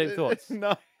you want deep thoughts?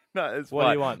 No. No, it's what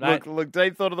fine. do you want, mate? Look,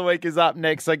 Deep Thought of the Week is up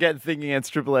next, so get thinking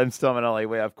against Triple M's Tom and Ollie.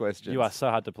 We have questions. You are so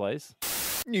hard to please.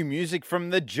 New music from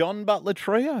the John Butler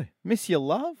Trio. Miss Your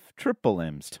Love, Triple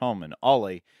M's Tom and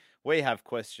Ollie. We have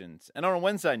questions. And on a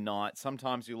Wednesday night,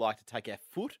 sometimes we like to take our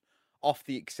foot off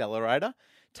the accelerator,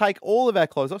 take all of our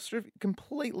clothes off, strip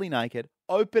completely naked,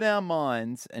 open our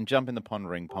minds, and jump in the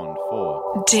pondering pond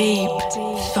for... Deep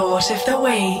Thought of the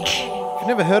Week. If you've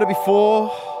never heard it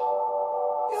before...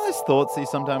 those thoughts that you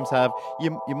sometimes have,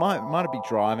 you might be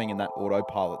driving in that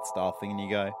autopilot style thing and you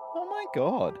go, oh my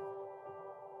God,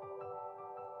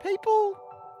 people.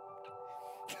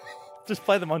 Just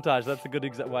play the montage. That's a good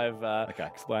way of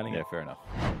explaining it. Yeah, fair enough.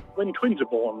 When twins are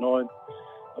born,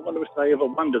 I wonder if they ever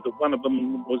wonder that one of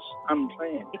them was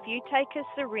unplanned. If you take a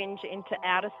syringe into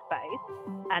outer space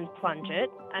and plunge it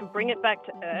and bring it back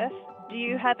to Earth, do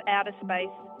you have outer space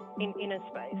in inner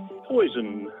space?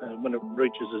 Poison, when it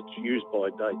reaches its use-by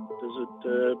date, does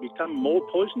it become more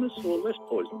poisonous or less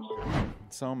poisonous?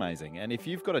 It's so amazing. And if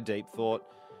you've got a deep thought,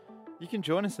 You can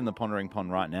join us in the Pondering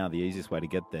Pond right now. The easiest way to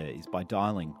get there is by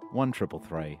dialing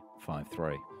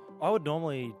 133353. I would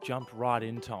normally jump right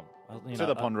in, Tom. To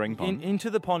the pondering pond. Into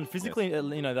the pond physically, yes.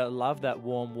 I love that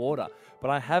warm water.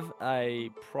 But I have a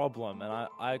problem, and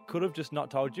I could have just not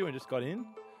told you and just got in,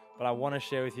 but I want to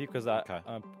share with you because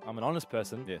I'm an honest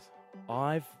person. Yes.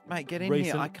 Mate, get in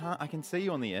here. I can see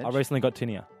you on the edge. I recently got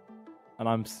tinea, and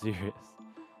I'm serious.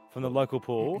 From the local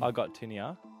pool, I got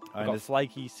tinea. I got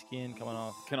flaky skin coming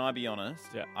off. Can I be honest?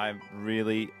 Yeah. I'm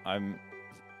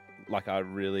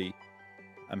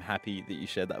happy that you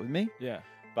shared that with me. Yeah.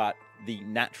 But the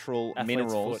natural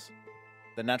minerals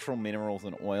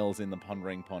and oils in the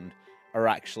Pondering Pond are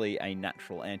actually a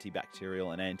natural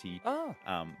antibacterial and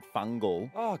anti-fungal.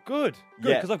 Oh, good.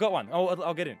 Good, because I've got one.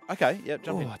 I'll get in. Okay, yeah,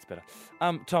 jump in. Oh, that's better.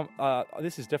 Tom,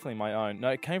 this is definitely my own. No,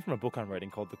 it came from a book I'm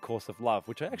reading called The Course of Love,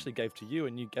 which I actually gave to you,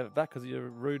 and you gave it back because you're a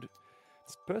rude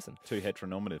person. Too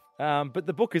heteronormative. But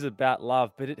the book is about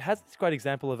love, but it has this great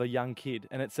example of a young kid,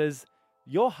 and it says,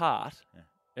 your heart,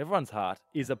 everyone's heart,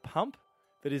 is a pump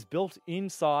that is built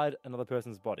inside another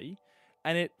person's body,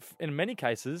 and it, in many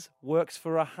cases, works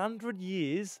for 100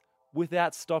 years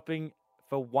without stopping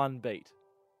for one beat.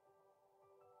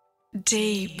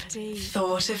 Deep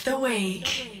thought of the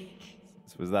week.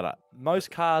 So was that Most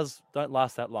cars don't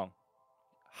last that long.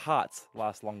 Hearts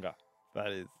last longer. That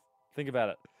is. Think about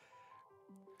it.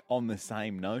 On the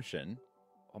same notion.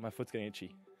 Oh, my foot's getting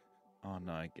itchy. Oh,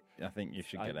 no. I think you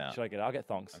should get out. Should I get out? I'll get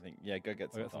thongs. Go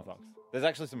get some thongs. There's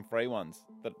actually some free ones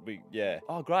that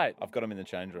Oh, great. I've got them in the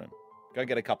change room. Go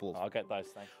get a couple. I'll get those,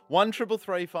 thanks.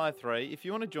 133353. If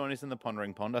you want to join us in the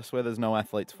Pondering Pond, I swear there's no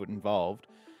athlete's foot involved,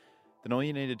 then all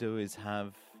you need to do is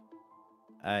have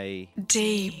a...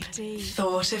 Deep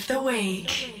thought of the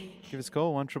week. Give us a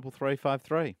call,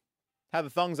 133353. Have the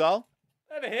thongs, Al.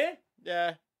 Over here?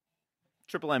 Yeah.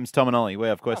 Triple M's Tom and Ollie. We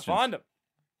have questions. I'll find them.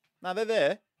 No, they're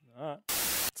there. All right.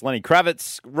 It's Lenny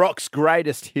Kravitz, Rock's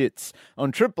greatest hits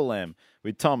on Triple M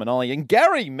with Tom and Ollie. And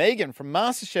Gary Mehigan from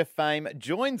MasterChef fame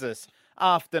joins us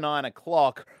after 9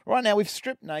 o'clock. Right now, we've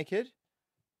stripped naked.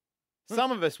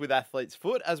 Some of us with athlete's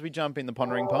foot as we jump in the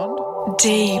Pondering Pond.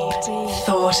 Deep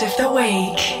thought of the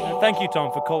week. Thank you,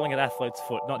 Tom, for calling it athlete's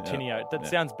foot, not tineo. That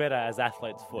sounds better as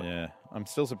athlete's foot. Yeah, I'm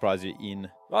still surprised you're in.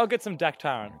 I'll get some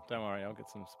Dactarin. Don't worry, I'll get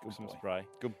some spray.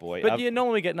 Good boy. But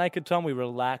normally we get naked, Tom. We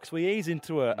relax. We ease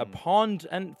into a pond,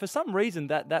 and for some reason,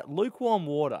 that lukewarm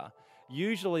water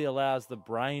usually allows the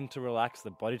brain to relax,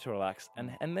 the body to relax,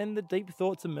 and then the deep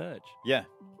thoughts emerge. Yeah.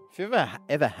 If you've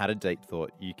ever had a deep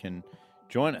thought, you can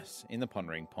join us in the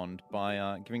Pondering Pond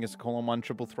by giving us a call on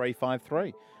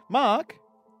 133353. Mark,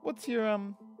 what's your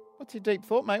deep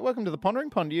thought, mate? Welcome to the Pondering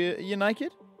Pond. You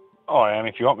naked? Oh, I am,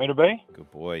 if you want me to be. Good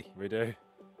boy. We do.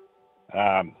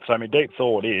 So my deep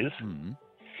thought is,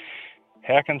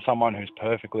 how can someone who's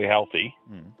perfectly healthy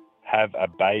have a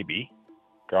baby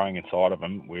growing inside of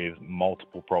them with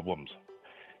multiple problems?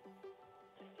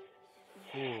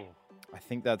 Ooh. I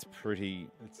think that's pretty...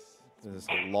 There's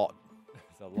a lot.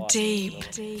 Deep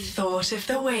thought of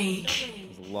the week.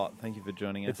 There's a lot. Thank you for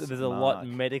joining us. There's a lot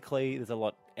medically. There's a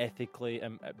lot ethically,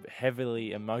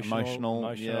 heavily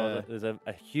emotional. Yeah. There's a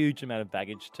huge amount of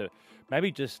baggage to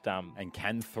maybe just and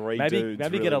can three dudes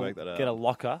really get a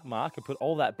locker, Mark, and put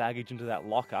all that baggage into that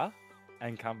locker,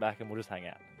 and come back and we'll just hang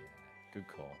out. Good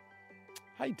call.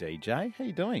 Hey DJ, how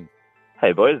you doing?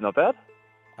 Hey boys, not bad.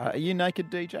 Are you naked,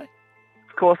 DJ?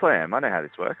 Of course I am. I know how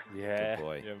this works. Yeah, good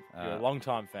boy. You're a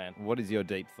long-time fan. What is your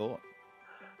deep thought?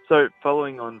 So,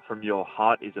 following on from your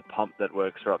heart is a pump that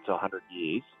works for up to 100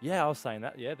 years. Yeah, I was saying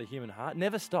that. Yeah, the human heart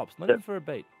never stops, not even for a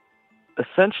beat.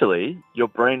 Essentially, your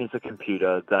brain is a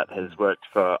computer that has worked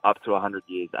for up to 100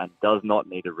 years and does not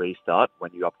need a restart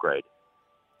when you upgrade.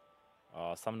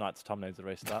 Oh, some nights Tom needs a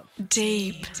restart.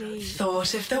 Deep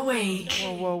thought of the week.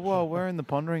 Whoa. We're in the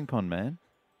Pondering Pond, man.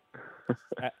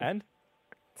 And?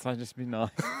 So just be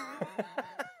nice.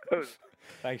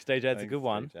 Thanks, DJ. That's a good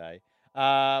one.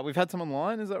 DJ. We've had some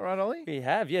online. Is that right, Ollie? We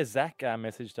have. Yeah, Zach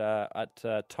messaged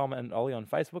at Tom and Ollie on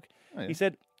Facebook. Oh, yeah. He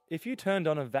said, if you turned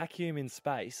on a vacuum in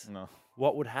space,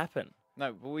 what would happen?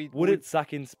 No, would it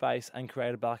suck in space and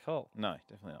create a black hole? No,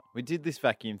 definitely not. We did this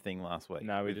vacuum thing last week.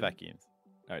 No, we didn't. Vacuums.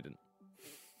 No, we didn't.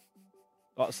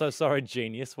 Oh, so sorry,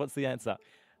 genius. What's the answer?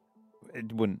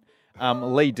 It wouldn't.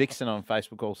 Lee Dixon on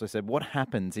Facebook also said, what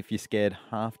happens if you're scared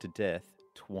half to death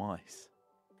twice?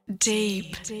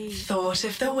 Deep thought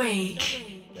of the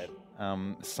week.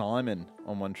 Simon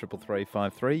on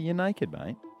 133353, you're naked,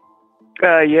 mate.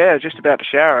 Yeah, just about to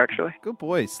shower, actually. Good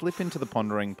boy. Slip into the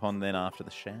Pondering Pond then after the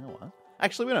shower.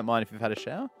 Actually, we don't mind if you've had a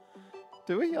shower.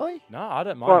 Do we, Ollie? No, I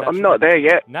don't mind. Well, I'm not there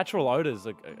yet. Natural odours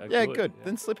are Yeah, good. good.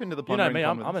 Then slip into the You know pondering me,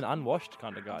 I'm comments. an unwashed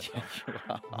kind of guy.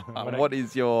 What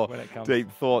is your when it comes- deep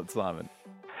thought, Simon?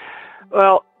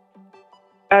 Well,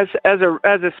 as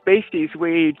a species,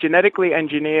 we genetically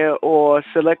engineer or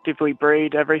selectively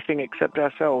breed everything except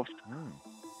ourselves.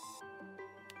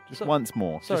 Just once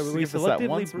more. Sorry, Just we give us that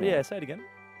once selectively... more. Yeah, say it again.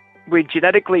 We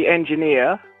genetically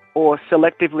engineer or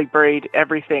selectively breed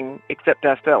everything except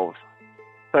ourselves.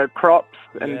 So crops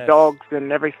and Yes. dogs and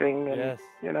everything, and Yes.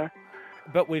 you know.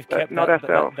 But we've But kept not that,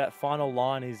 ourselves. that final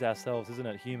line is ourselves, isn't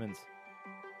it? Humans.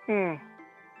 Hmm.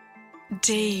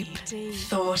 Deep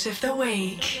thought of the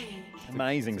week.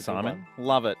 Amazing, It's a good Simon.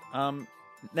 Love it.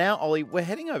 Now, Ollie, we're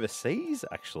heading overseas,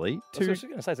 actually. I was actually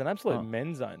going to say it's an absolute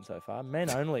men's zone so far. Men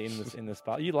only in this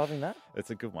part. Are you loving that? It's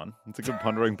a good one. It's a good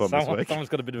pondering bomb this week. Someone's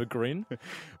got a bit of a grin.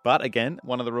 But again,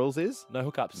 one of the rules is no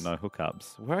hookups. No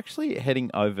hookups. We're actually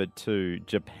heading over to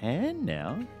Japan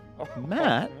now.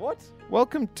 Matt, what?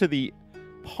 Welcome to the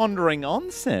Pondering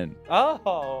Onsen.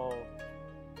 Oh,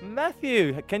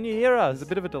 Matthew, can you hear us? There's a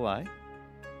bit of a delay.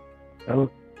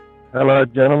 Hello,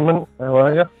 gentlemen. How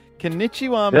are you?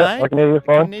 Konnichiwa, Yeah, mate. I can hear you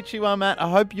fine. Konnichiwa, Matt. I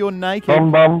hope you're naked.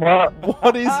 Konbanwa.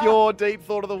 What is your deep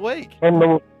thought of the week?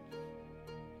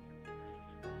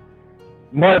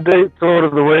 My deep thought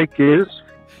of the week is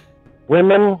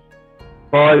women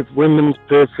buy women's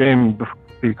perfume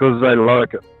because they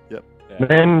like it. Yep.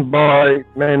 Men buy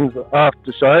men's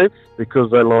aftershave because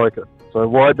they like it. So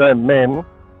why don't men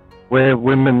wear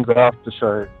women's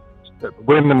aftershave,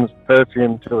 women's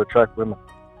perfume to attract women?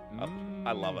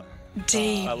 I love it.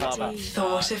 Deep I love it.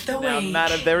 thought of the Now, week.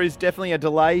 Matt, there is definitely a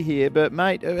delay here, but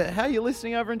mate, how are you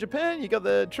listening over in Japan? You got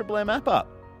the Triple M app up.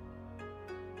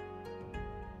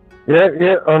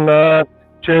 Yeah, on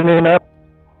TuneIn app.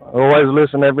 I always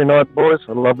listen every night, boys.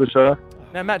 I love the show.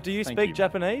 Now, Matt, do you speak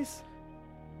Japanese?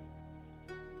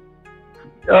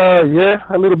 Yeah,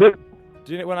 a little bit.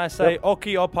 Do you know when I say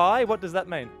oki opai, what does that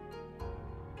mean?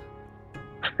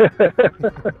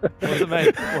 What's it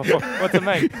mean? What's it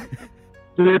mean?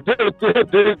 Do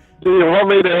you want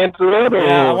me to answer it? Or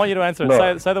Yeah, I want you to answer it.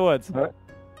 no? Say the words. It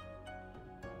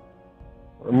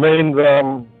means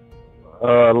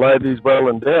ladies well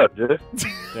endowed, yeah?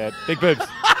 Yeah, big boobs.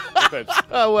 Big boobs.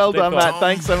 Oh, well done, Matt.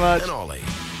 Thanks so much. And Ollie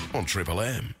on Triple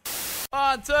M.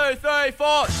 1, 2, 3,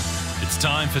 4. It's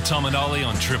time for Tom and Ollie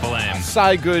on Triple M.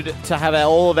 So good to have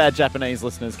all of our Japanese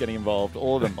listeners getting involved.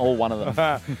 All of them. All one of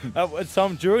them.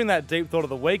 Tom, during that deep thought of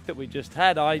the week that we just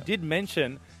had, I did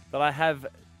mention that I have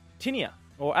tinea,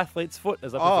 or athlete's foot,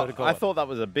 as I prefer to call it. I thought that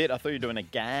was a bit. I thought you were doing a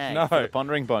gag No. for the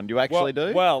Pondering Bond. You actually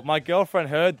do? Well, my girlfriend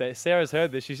heard this. Sarah's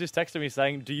heard this. She's just texted me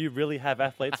saying, "Do you really have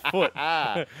athlete's foot?"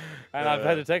 And I've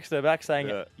had to text her back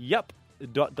saying, "Yup." ...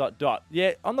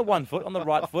 Yeah, on the one foot, on the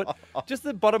right foot, just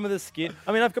the bottom of the skin.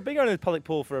 I mean, I've been going to the public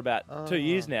pool for about 2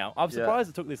 years now. I'm surprised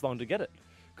it took this long to get it,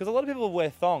 because a lot of people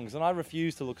wear thongs, and I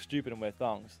refuse to look stupid and wear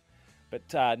thongs.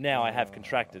 But now I have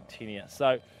contracted tinea.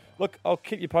 So, look, I'll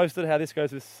keep you posted how this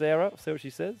goes with Sarah. See what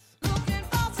she says.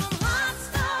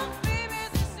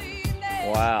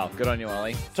 Wow, good on you,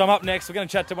 Ollie. Tom, up next, we're going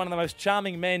to chat to one of the most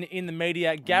charming men in the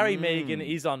media. Gary Mehigan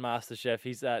is on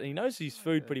MasterChef. He knows his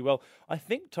food pretty well. I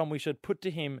think, Tom, we should put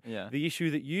to him the issue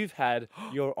that you've had,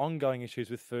 your ongoing issues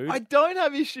with food. I don't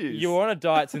have issues. You were on a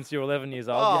diet since you were 11 years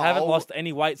old. You haven't lost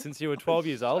any weight since you were 12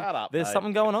 years old. Shut up, There's mate.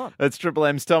 something going on. It's Triple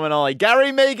M's Tom and Ollie.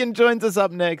 Gary Mehigan joins us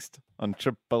up next on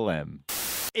Triple M.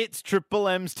 It's Triple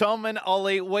M's Tom and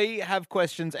Ollie. We have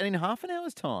questions, and in half an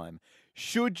hour's time,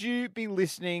 should you be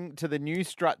listening to the new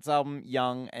Struts album,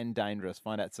 Young and Dangerous?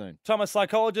 Find out soon. Tom, a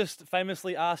psychologist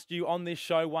famously asked you on this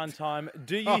show one time,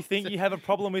 do you think you have a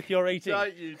problem with your eating?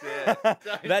 Don't you dare.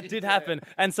 That did happen.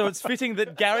 And so it's fitting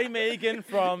that Gary Mehigan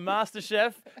from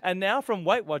MasterChef and now from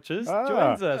Weight Watchers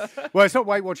joins us. Well, it's not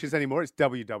Weight Watchers anymore. It's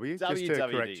WW, just to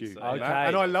WWD, correct you. so- on that. Okay.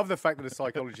 And I love the fact that a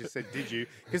psychologist said, "Did you?"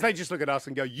 Because they just look at us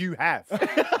and go, "You have."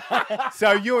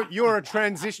 So you're a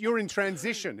transition. You're in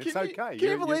transition. It's okay. Can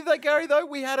you believe that, Gary? Though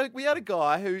we had a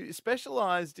guy who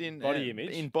specialised in Body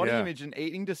image. image and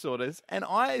eating disorders, and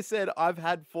I said I've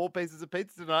had 4 pieces of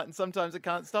pizza tonight, and sometimes I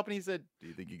can't stop. And he said, "Do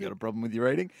you think you got a problem with your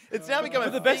eating?" It's now become.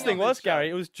 But the best thing was, Gary,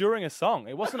 it was during a song.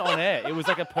 It wasn't on air. It was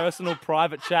like a personal,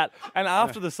 private chat. And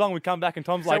after the song, we come back and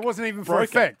Tom's So like, it wasn't even for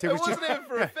broken. effect. It wasn't even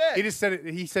for effect. He just said it.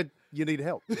 He said, you need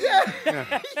help.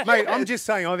 Yeah. Mate, I'm just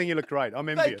saying, I think you look great. I'm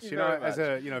envious. you You know, very as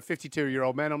a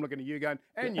 52-year-old man, I'm looking at you going,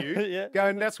 and you Yeah.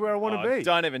 going, that's where I want to be.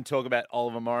 Don't even talk about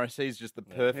Oliver Morris. He's just the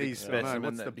perfect He's- I know, specimen.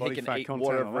 what's the That body he can fat eat content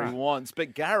on whatever he that? wants.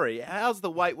 But Gary, how's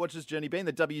the Weight Watchers journey been?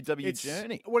 The WW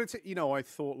journey? Well, it's I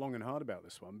thought long and hard about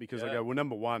this one because I Yeah. go, well,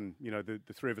 number one, the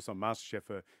three of us on MasterChef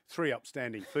are three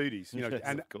upstanding foodies, Yes,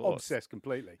 and of course. obsessed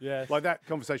completely. Yes. Like that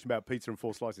conversation about pizza and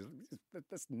 4 slices,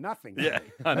 that's nothing. to Yeah, me.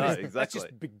 I know, That's exactly.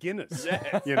 just beginners.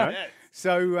 Yes, yes.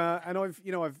 So, and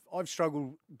I've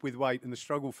struggled with weight, and the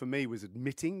struggle for me was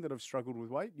admitting that I've struggled with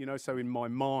weight. So in my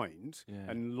mind,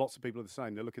 and lots of people are the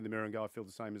same. They look in the mirror and go, I feel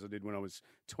the same as I did when I was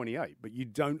 28, but you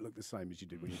don't look the same as you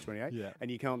did when you're 28, and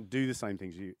you can't do the same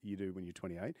things you do when you're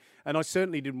 28. And I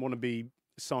certainly didn't want to be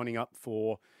signing up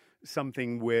for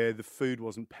something where the food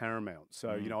wasn't paramount. So,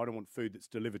 I don't want food that's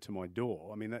delivered to my door.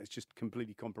 I mean, that just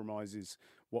completely compromises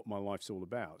what my life's all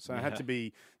about. So I had to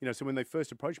be, so when they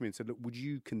first approached me and said, look, would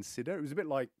you consider? It was a bit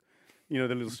like, the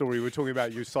little story we were talking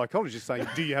about, your psychologist saying,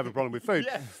 do you have a problem with food?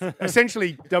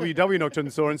 Essentially, WW knocked on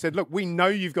the door and said, look, we know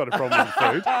you've got a problem with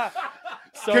food.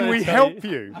 Can we help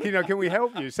you? Can we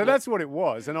help you? So that's what it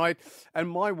was. And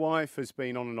my wife has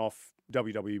been on and off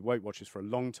WW Weight Watchers for a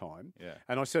long time. Yeah.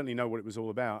 And I certainly know what it was all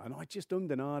about. And I just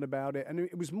ummed and ahed about it. And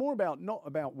it was more about, not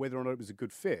about whether or not it was a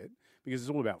good fit, because it's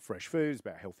all about fresh food, it's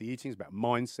about healthy eating, it's about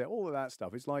mindset, all of that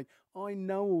stuff. It's like, I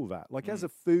know all that. Like, as a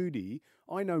foodie,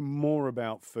 I know more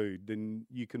about food than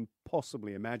you can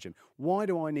possibly imagine. Why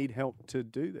do I need help to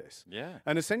do this? Yeah.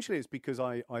 And essentially it's because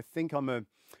I think I'm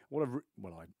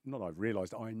I've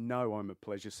realised, I know I'm a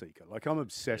pleasure seeker. Like, I'm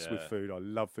obsessed with food. I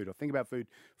love food. I think about food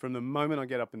from the moment I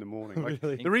get up in the morning. Like,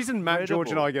 Really? the reason Matt, George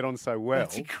and I get on so well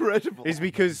That's incredible. is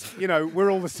because, we're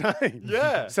all the same.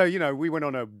 Yeah. So, we went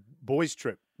on a boys'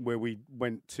 trip where we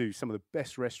went to some of the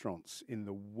best restaurants in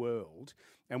the world,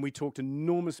 and we talked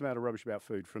enormous amount of rubbish about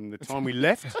food from the time we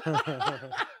left.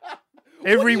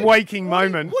 Every waking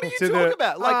moment. What are you to talking the,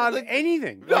 about? Like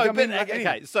anything. No, Like, I but mean, like okay.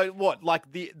 anything. So what?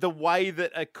 Like the way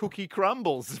that a cookie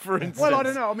crumbles, for instance. Well, I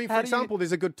don't know. I mean, for How do you- example,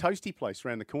 there's a good toasty place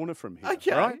around the corner from here.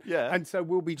 Okay, Right? yeah. And so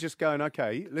we'll be just going,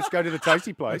 okay, let's go to the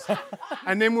toasty place.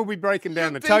 And then we'll be breaking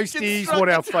down the been toasties, what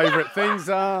our constructed. favourite things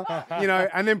are,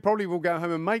 and then probably we'll go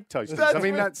home and make toasties. That's I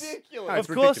mean, ridiculous. no, it's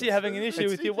Of course, ridiculous. you're having an issue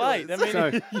with your weight. I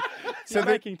mean, So you're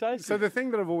making toast. So the thing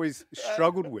that I've always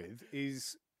struggled with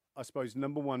is, I suppose,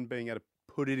 number one, being able to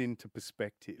put it into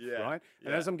perspective, right?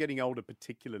 And as I'm getting older,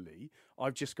 particularly,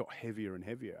 I've just got heavier and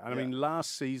heavier. And I mean,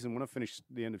 last season, when I finished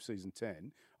the end of season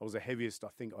 10, I was the heaviest I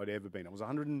think I'd ever been. I was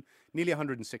nearly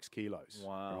 106 kilos.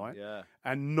 Wow, right? yeah.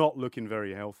 And not looking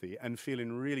very healthy and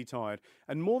feeling really tired.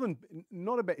 And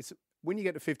when you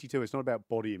get to 52, it's not about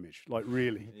body image, like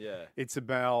really. Yeah. It's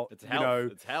about, It's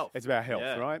health. It's health. It's about health,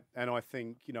 Yeah. right? And I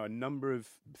think, a number of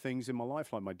things in my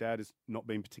life, like my dad has not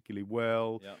been particularly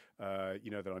well, that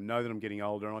I know that I'm getting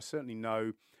older. And I certainly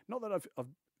know, not that I've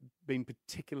been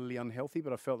particularly unhealthy,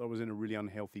 but I felt that I was in a really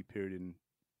unhealthy period in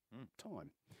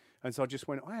time. And so I just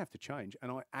went, I have to change,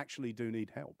 and I actually do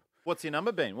need help. What's your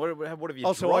number been? What have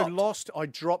you So dropped? I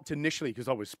dropped initially because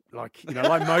I was like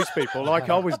most people, I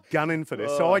was gunning for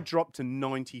this. So I dropped to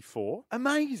 94.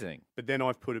 Amazing. But then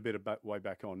I've put a bit of weight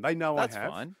back on. They know That's I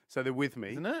have. fine. So they're with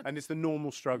me. Isn't it? And it's the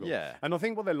normal struggle. Yeah. And I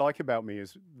think what they like about me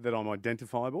is that I'm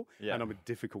identifiable Yeah. and I'm a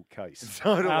difficult case.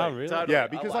 Totally. Oh, really? Totally. Yeah,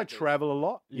 because I like it. travel a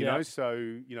lot, Yeah.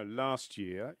 So, last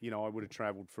year, I would have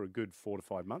traveled for a good 4 to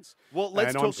 5 months. Well, let's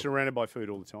and I'm talk- surrounded by food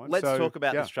all the time. Let's So, talk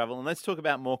about yeah. this travel, and let's talk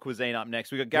about more cuisine up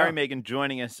next. We've got Gary Mehigan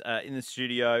joining us in the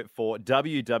studio for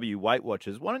WW Weight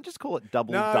Watchers. Why don't you just call it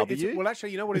Double W? Well,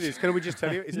 actually, you know what it is? Can we just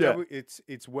tell you? It's, Yeah.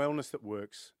 it's wellness that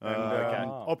works. And okay.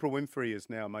 Oprah Winfrey is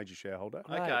now a major shareholder.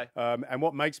 Okay. And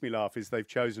what makes me laugh is they've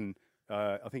chosen,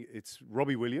 I think it's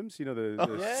Robbie Williams, the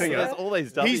yeah, singer. so there's all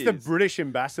these He's the Ws. British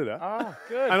ambassador. Oh,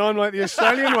 good. And I'm like the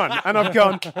Australian one. And I've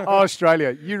gone,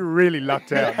 Australia, you really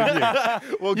lucked out, didn't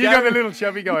you? Well, You got the little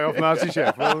chubby guy off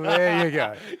MasterChef. Well, there you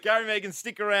go. Gary Mehigan,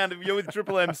 stick around. You're with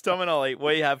Triple M's Tom and Ollie.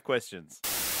 We have questions.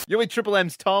 You're with Triple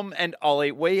M's Tom and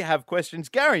Ollie. We have questions.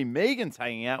 Gary Mehigan's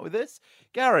hanging out with us.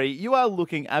 Gary, you are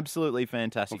looking absolutely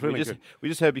fantastic. I'm feeling good. We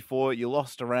just heard before you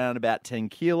lost around about 10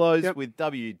 kilos Yep. with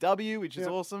WW, which is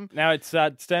awesome. Now it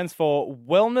stands for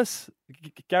wellness.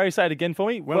 Gary, say it again for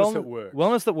me. Wellness that works.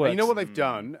 Wellness that works. And you know what they've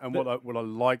done, and what I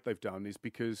like they've done is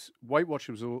because Weight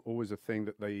Watchers was always a thing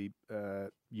that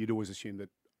you'd always assume that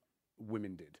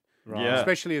women did. Right. Yeah.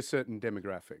 Especially a certain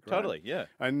demographic. Right? Totally, yeah.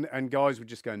 And guys would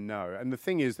just go no. And the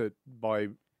thing is that by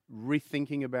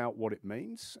rethinking about what it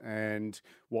means and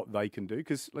what they can do,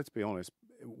 because let's be honest,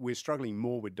 we're struggling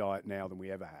more with diet now than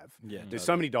we ever have. Yeah, There's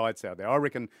so many diets out there. I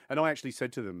reckon, and I actually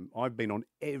said to them, I've been on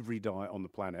every diet on the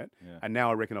planet, and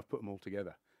now I reckon I've put them all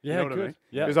together. Yeah, you know what good. I mean?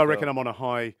 Yeah. Because I reckon I'm on a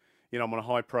high. I'm on a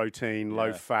high protein,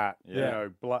 low fat, Yeah.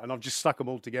 and I've just stuck them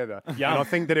all together. Yum. And I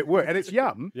think that it works. And it's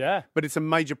yum. Yeah. But it's a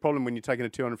major problem when you're taking a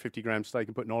 250-gram steak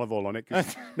and putting olive oil on it,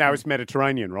 because now it's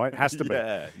Mediterranean, right? It has to be.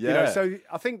 Yeah. So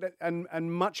I think that,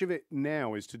 and much of it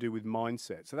now is to do with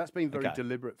mindset. So that's been very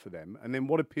deliberate for them. And then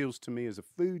what appeals to me as a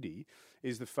foodie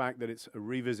is the fact that it's a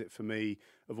revisit for me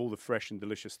of all the fresh and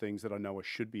delicious things that I know I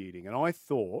should be eating. And I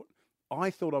thought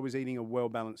I was eating a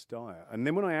well-balanced diet. And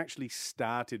then when I actually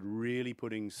started really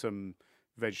putting some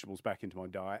vegetables back into my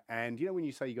diet, and when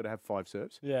you say you got to have 5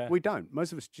 serves, we don't.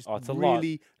 Most of us just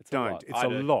really don't. It's a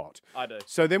lot. I do.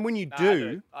 So then when you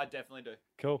do, I definitely do.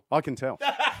 Cool. I can tell.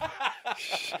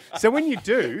 So when you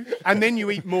do, and then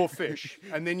you eat more fish,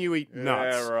 and then you eat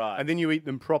nuts, and then you eat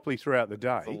them properly throughout the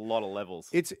day. It's a lot of levels.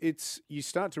 It's you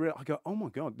start to realize, I go, oh my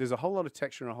God, there's a whole lot of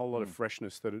texture and a whole lot of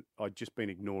freshness that I'd just been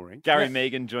ignoring. Gary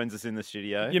Mehigan joins us in the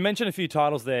studio. You mentioned a few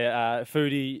titles there,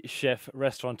 foodie, chef,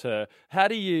 restaurateur.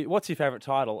 What's your favourite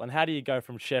title, and how do you go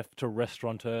from chef to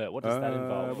restaurateur? What does that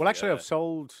involve? Well, actually, I've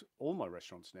sold all my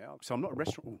restaurants now, so I'm not a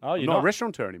restaurant. Oh, you're not not a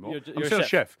restaurateur anymore. You're I'm a still a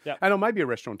chef. chef, Yep. and I may be a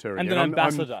restaurateur And again. an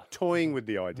ambassador. I'm toying with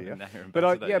the idea, but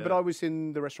I was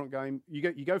in the restaurant game.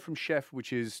 You go from chef,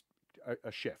 which is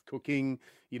a chef cooking,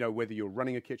 whether you're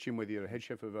running a kitchen, whether you're a head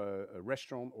chef of a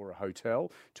restaurant or a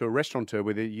hotel, to a restaurateur,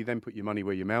 where you then put your money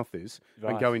where your mouth is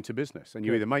and go into business, and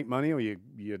you either make money or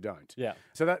you don't. Yeah.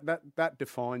 So that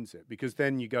defines it, because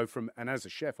then you go from, and as a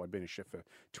chef, I'd been a chef for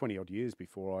 20 odd years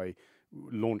before I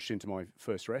launched into my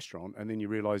first restaurant, and then you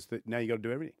realise that now you got to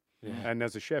do everything. Yeah. And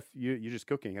as a chef, you're just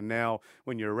cooking. And now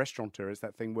when you're a restaurateur, it's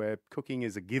that thing where cooking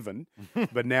is a given,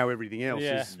 but now everything else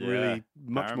is really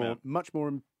much more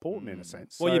important in a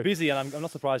sense. Well, so, you're busy, and I'm not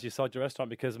surprised you sold your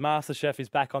restaurant, because MasterChef is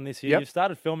back on this year. You've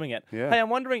started filming it. Yeah. Hey, I'm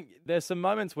wondering, there's some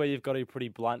moments where you've got to be pretty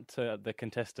blunt to the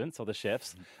contestants or the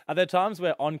chefs. Are there times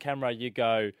where on camera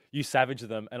you savage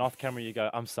them, and off camera you go,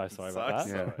 I'm so sorry about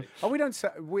that? Yeah. Oh, we don't.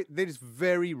 It is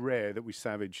very rare that we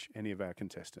savage any of our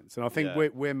contestants, and I think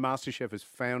where MasterChef has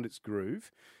found its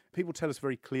groove, people tell us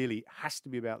very clearly it has to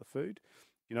be about the food.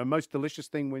 Most delicious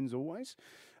thing wins always.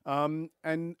 And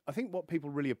I think what people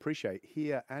really appreciate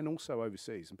here and also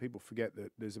overseas, and people forget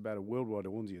that there's about a worldwide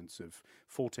audience of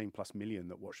 14 plus million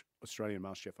that watch Australian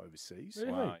MasterChef overseas.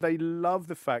 Really? Wow. They love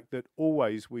the fact that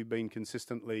always we've been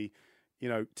consistently,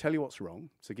 tell you what's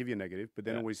wrong, so give you a negative, but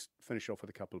then always finish off with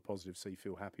a couple of positives so you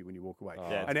feel happy when you walk away.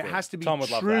 And it has to be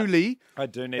truly, I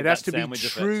do need it has to be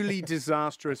truly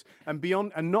disastrous and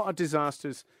beyond, and not a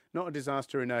disaster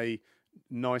in a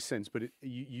nice sense, but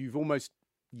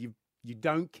you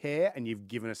don't care, and you've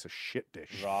given us a shit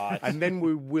dish. Right. And then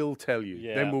we will tell you.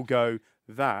 Yeah. Then we'll go,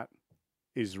 that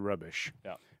is rubbish.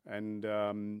 Yeah. And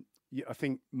I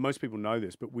think most people know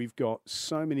this, but we've got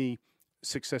so many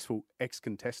successful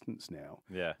ex-contestants now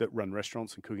that run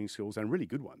restaurants and cooking schools, and really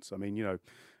good ones. I mean,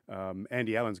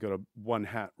 Andy Allen's got a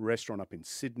one-hat restaurant up in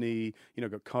Sydney.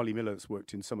 Got Kylie Miller that's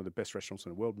worked in some of the best restaurants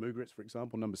in the world. Mugaritz, for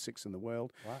example, number 6 in the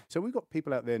world. Wow. So we've got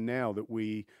people out there now that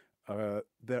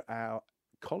they're our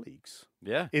colleagues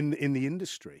in the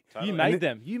industry. Totally. You made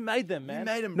them, man. You made them,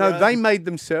 No, bro. they made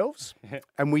themselves,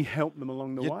 and we helped them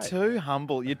along the way. You're too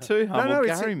humble. No,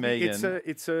 Gary Mehigan.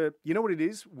 It's a. You know what it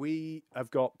is? We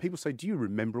have got people say, "Do you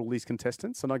remember all these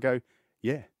contestants?" And I go,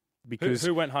 "Yeah." Because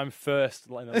who went home first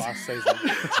in the last season?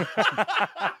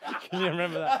 Can you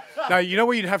remember that? No, you know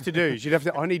what you'd have to do is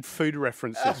I need food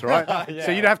references, right? Yeah.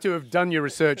 So you'd have to have done your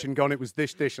research and gone, it was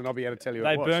this dish, and I'll be able to tell you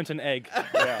They it was. burnt an egg.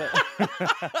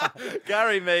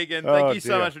 Gary Mehigan, thank you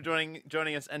so much for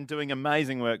joining us and doing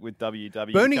amazing work with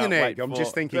WW. Burning an egg, I'm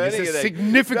just thinking, it's a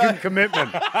significant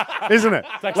commitment, isn't it?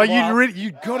 Like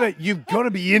you've got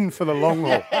to be in for the long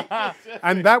haul,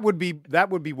 and that would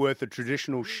be worth a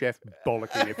traditional chef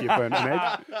bollocking if you burnt an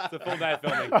egg. It's a full day of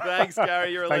filming. Thanks,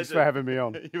 Gary. You're a Thanks legend. for having me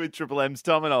on. You with Triple M's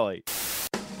Tom and Ollie.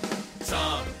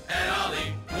 Tom and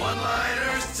Ollie,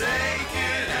 one-liners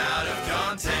taken out of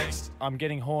context. I'm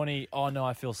getting horny. Oh no,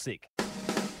 I feel sick.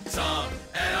 Tom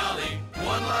and Ollie,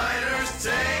 one-liners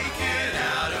taken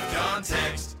out of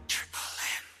context.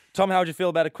 Tom, how would you feel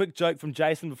about a quick joke from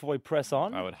Jason before we press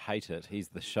on? I would hate it. He's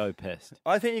the show pest.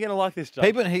 I think you're going to like this joke.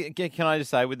 People, can I just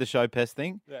say with the show pest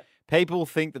thing? Yeah. People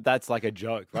think that that's like a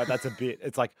joke, right? That's a bit.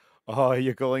 It's like, oh,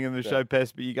 you're calling him the show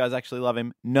pest, but you guys actually love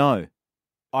him. No,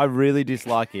 I really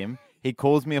dislike him. He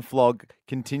calls me a flog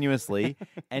continuously,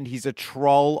 and he's a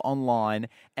troll online.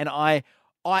 And I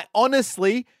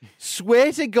honestly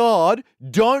swear to God,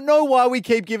 don't know why we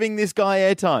keep giving this guy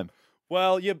airtime.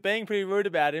 Well, you're being pretty rude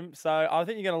about him, so I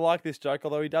think you're going to like this joke,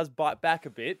 although he does bite back a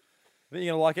bit. I think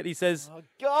you're going to like it. He says, oh,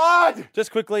 God!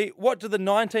 Just quickly, what do the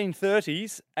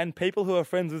 1930s and people who are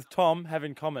friends with Tom have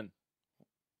in common?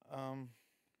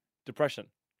 Depression.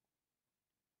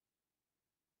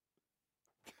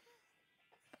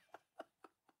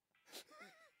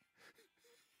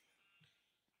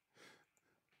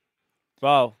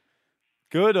 Well,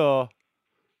 good or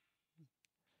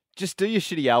just do your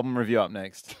shitty album review up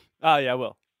next. Oh yeah, I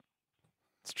will.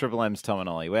 It's Triple M's Tom and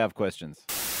Ollie. We have questions.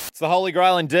 It's the Holy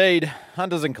Grail indeed.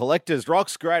 Hunters and collectors,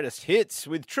 rock's greatest hits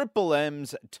with Triple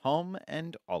M's Tom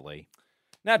and Ollie.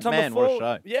 Now, Tom, Man, before, what a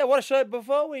show. Yeah, what a show.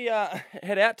 Before we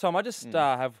head out, Tom, I just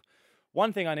have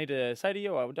one thing I need to say to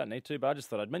you. I don't need to, but I just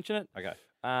thought I'd mention it. Okay.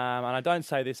 And I don't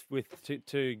say this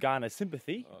to garner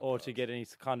sympathy or to get any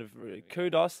kind of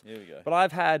kudos. Here we go. But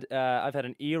I've had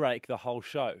an earache the whole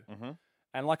show. Mm-hmm.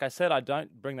 And like I said, I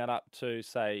don't bring that up to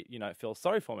say, feel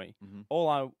sorry for me. Mm-hmm. All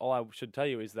I should tell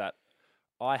you is that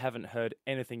I haven't heard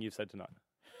anything you've said tonight.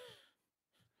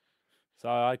 So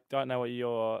I don't know what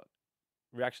your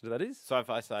reaction to that is. So if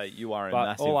I say you are a but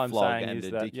massive all I'm flog saying and is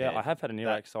a that, dickhead, yeah, I have had an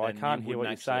earache, so I can't hear what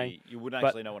you're saying. You wouldn't But,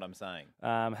 actually know what I'm saying.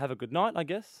 Have a good night, I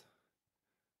guess.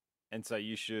 And so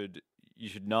you should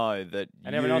know that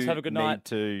And everyone else have a good night.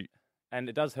 To... And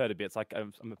it does hurt a bit. It's like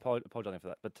I'm apologising for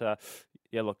that. But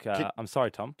yeah, look, I'm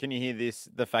sorry, Tom. Can you hear this?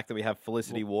 The fact that we have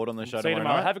Felicity Ward on the show see you tomorrow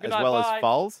tomorrow. night, Have a good as night. well Bye. as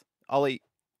Foles. Ollie.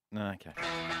 Okay.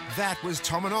 That was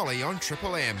Tom and Ollie on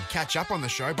Triple M. Catch up on the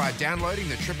show by downloading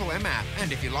the Triple M app.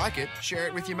 And if you like it, share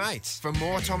it with your mates. For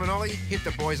more Tom and Ollie, hit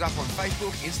the boys up on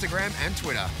Facebook, Instagram and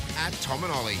Twitter @Tom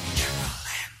and Ollie.